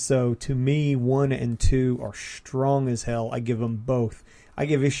 And so, to me, 1 and 2 are strong as hell. I give them both. I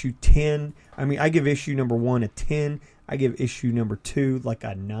give issue number 1 a 10. I give issue number 2 like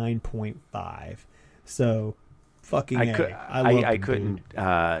a 9.5. So, fucking I couldn't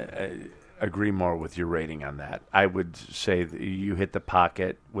agree more with your rating on that. I would say that you hit the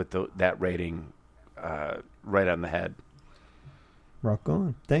pocket with that rating right on the head. Rock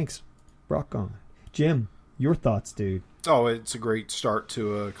on. Thanks. Rock on. Jim, your thoughts, dude. Oh, it's a great start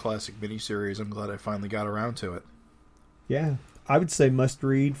to a classic miniseries. I'm glad I finally got around to it. Yeah. I would say must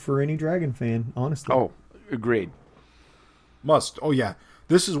read for any Dragon fan, honestly. Oh, agreed. Must. Oh yeah,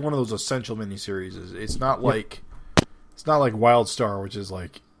 this is one of those essential miniseries. It's not like Wildstar, which is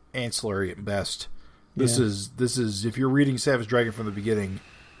like ancillary at best. This is if you're reading Savage Dragon from the beginning,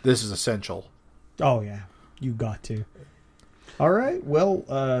 this is essential. Oh yeah, you got to. All right.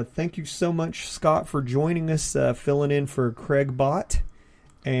 Well, thank you so much, Scott, for joining us, filling in for Craig Bott.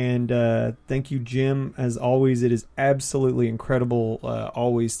 And thank you, Jim. As always, it is absolutely incredible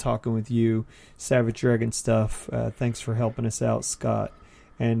always talking with you, Savage Dragon stuff. Thanks for helping us out, Scott.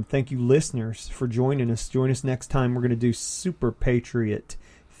 And thank you, listeners, for joining us. Join us next time. We're going to do Super Patriot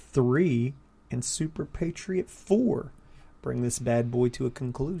 3 and Super Patriot 4. Bring this bad boy to a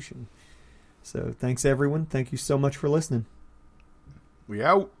conclusion. So thanks, everyone. Thank you so much for listening. We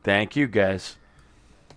out. Thank you, guys.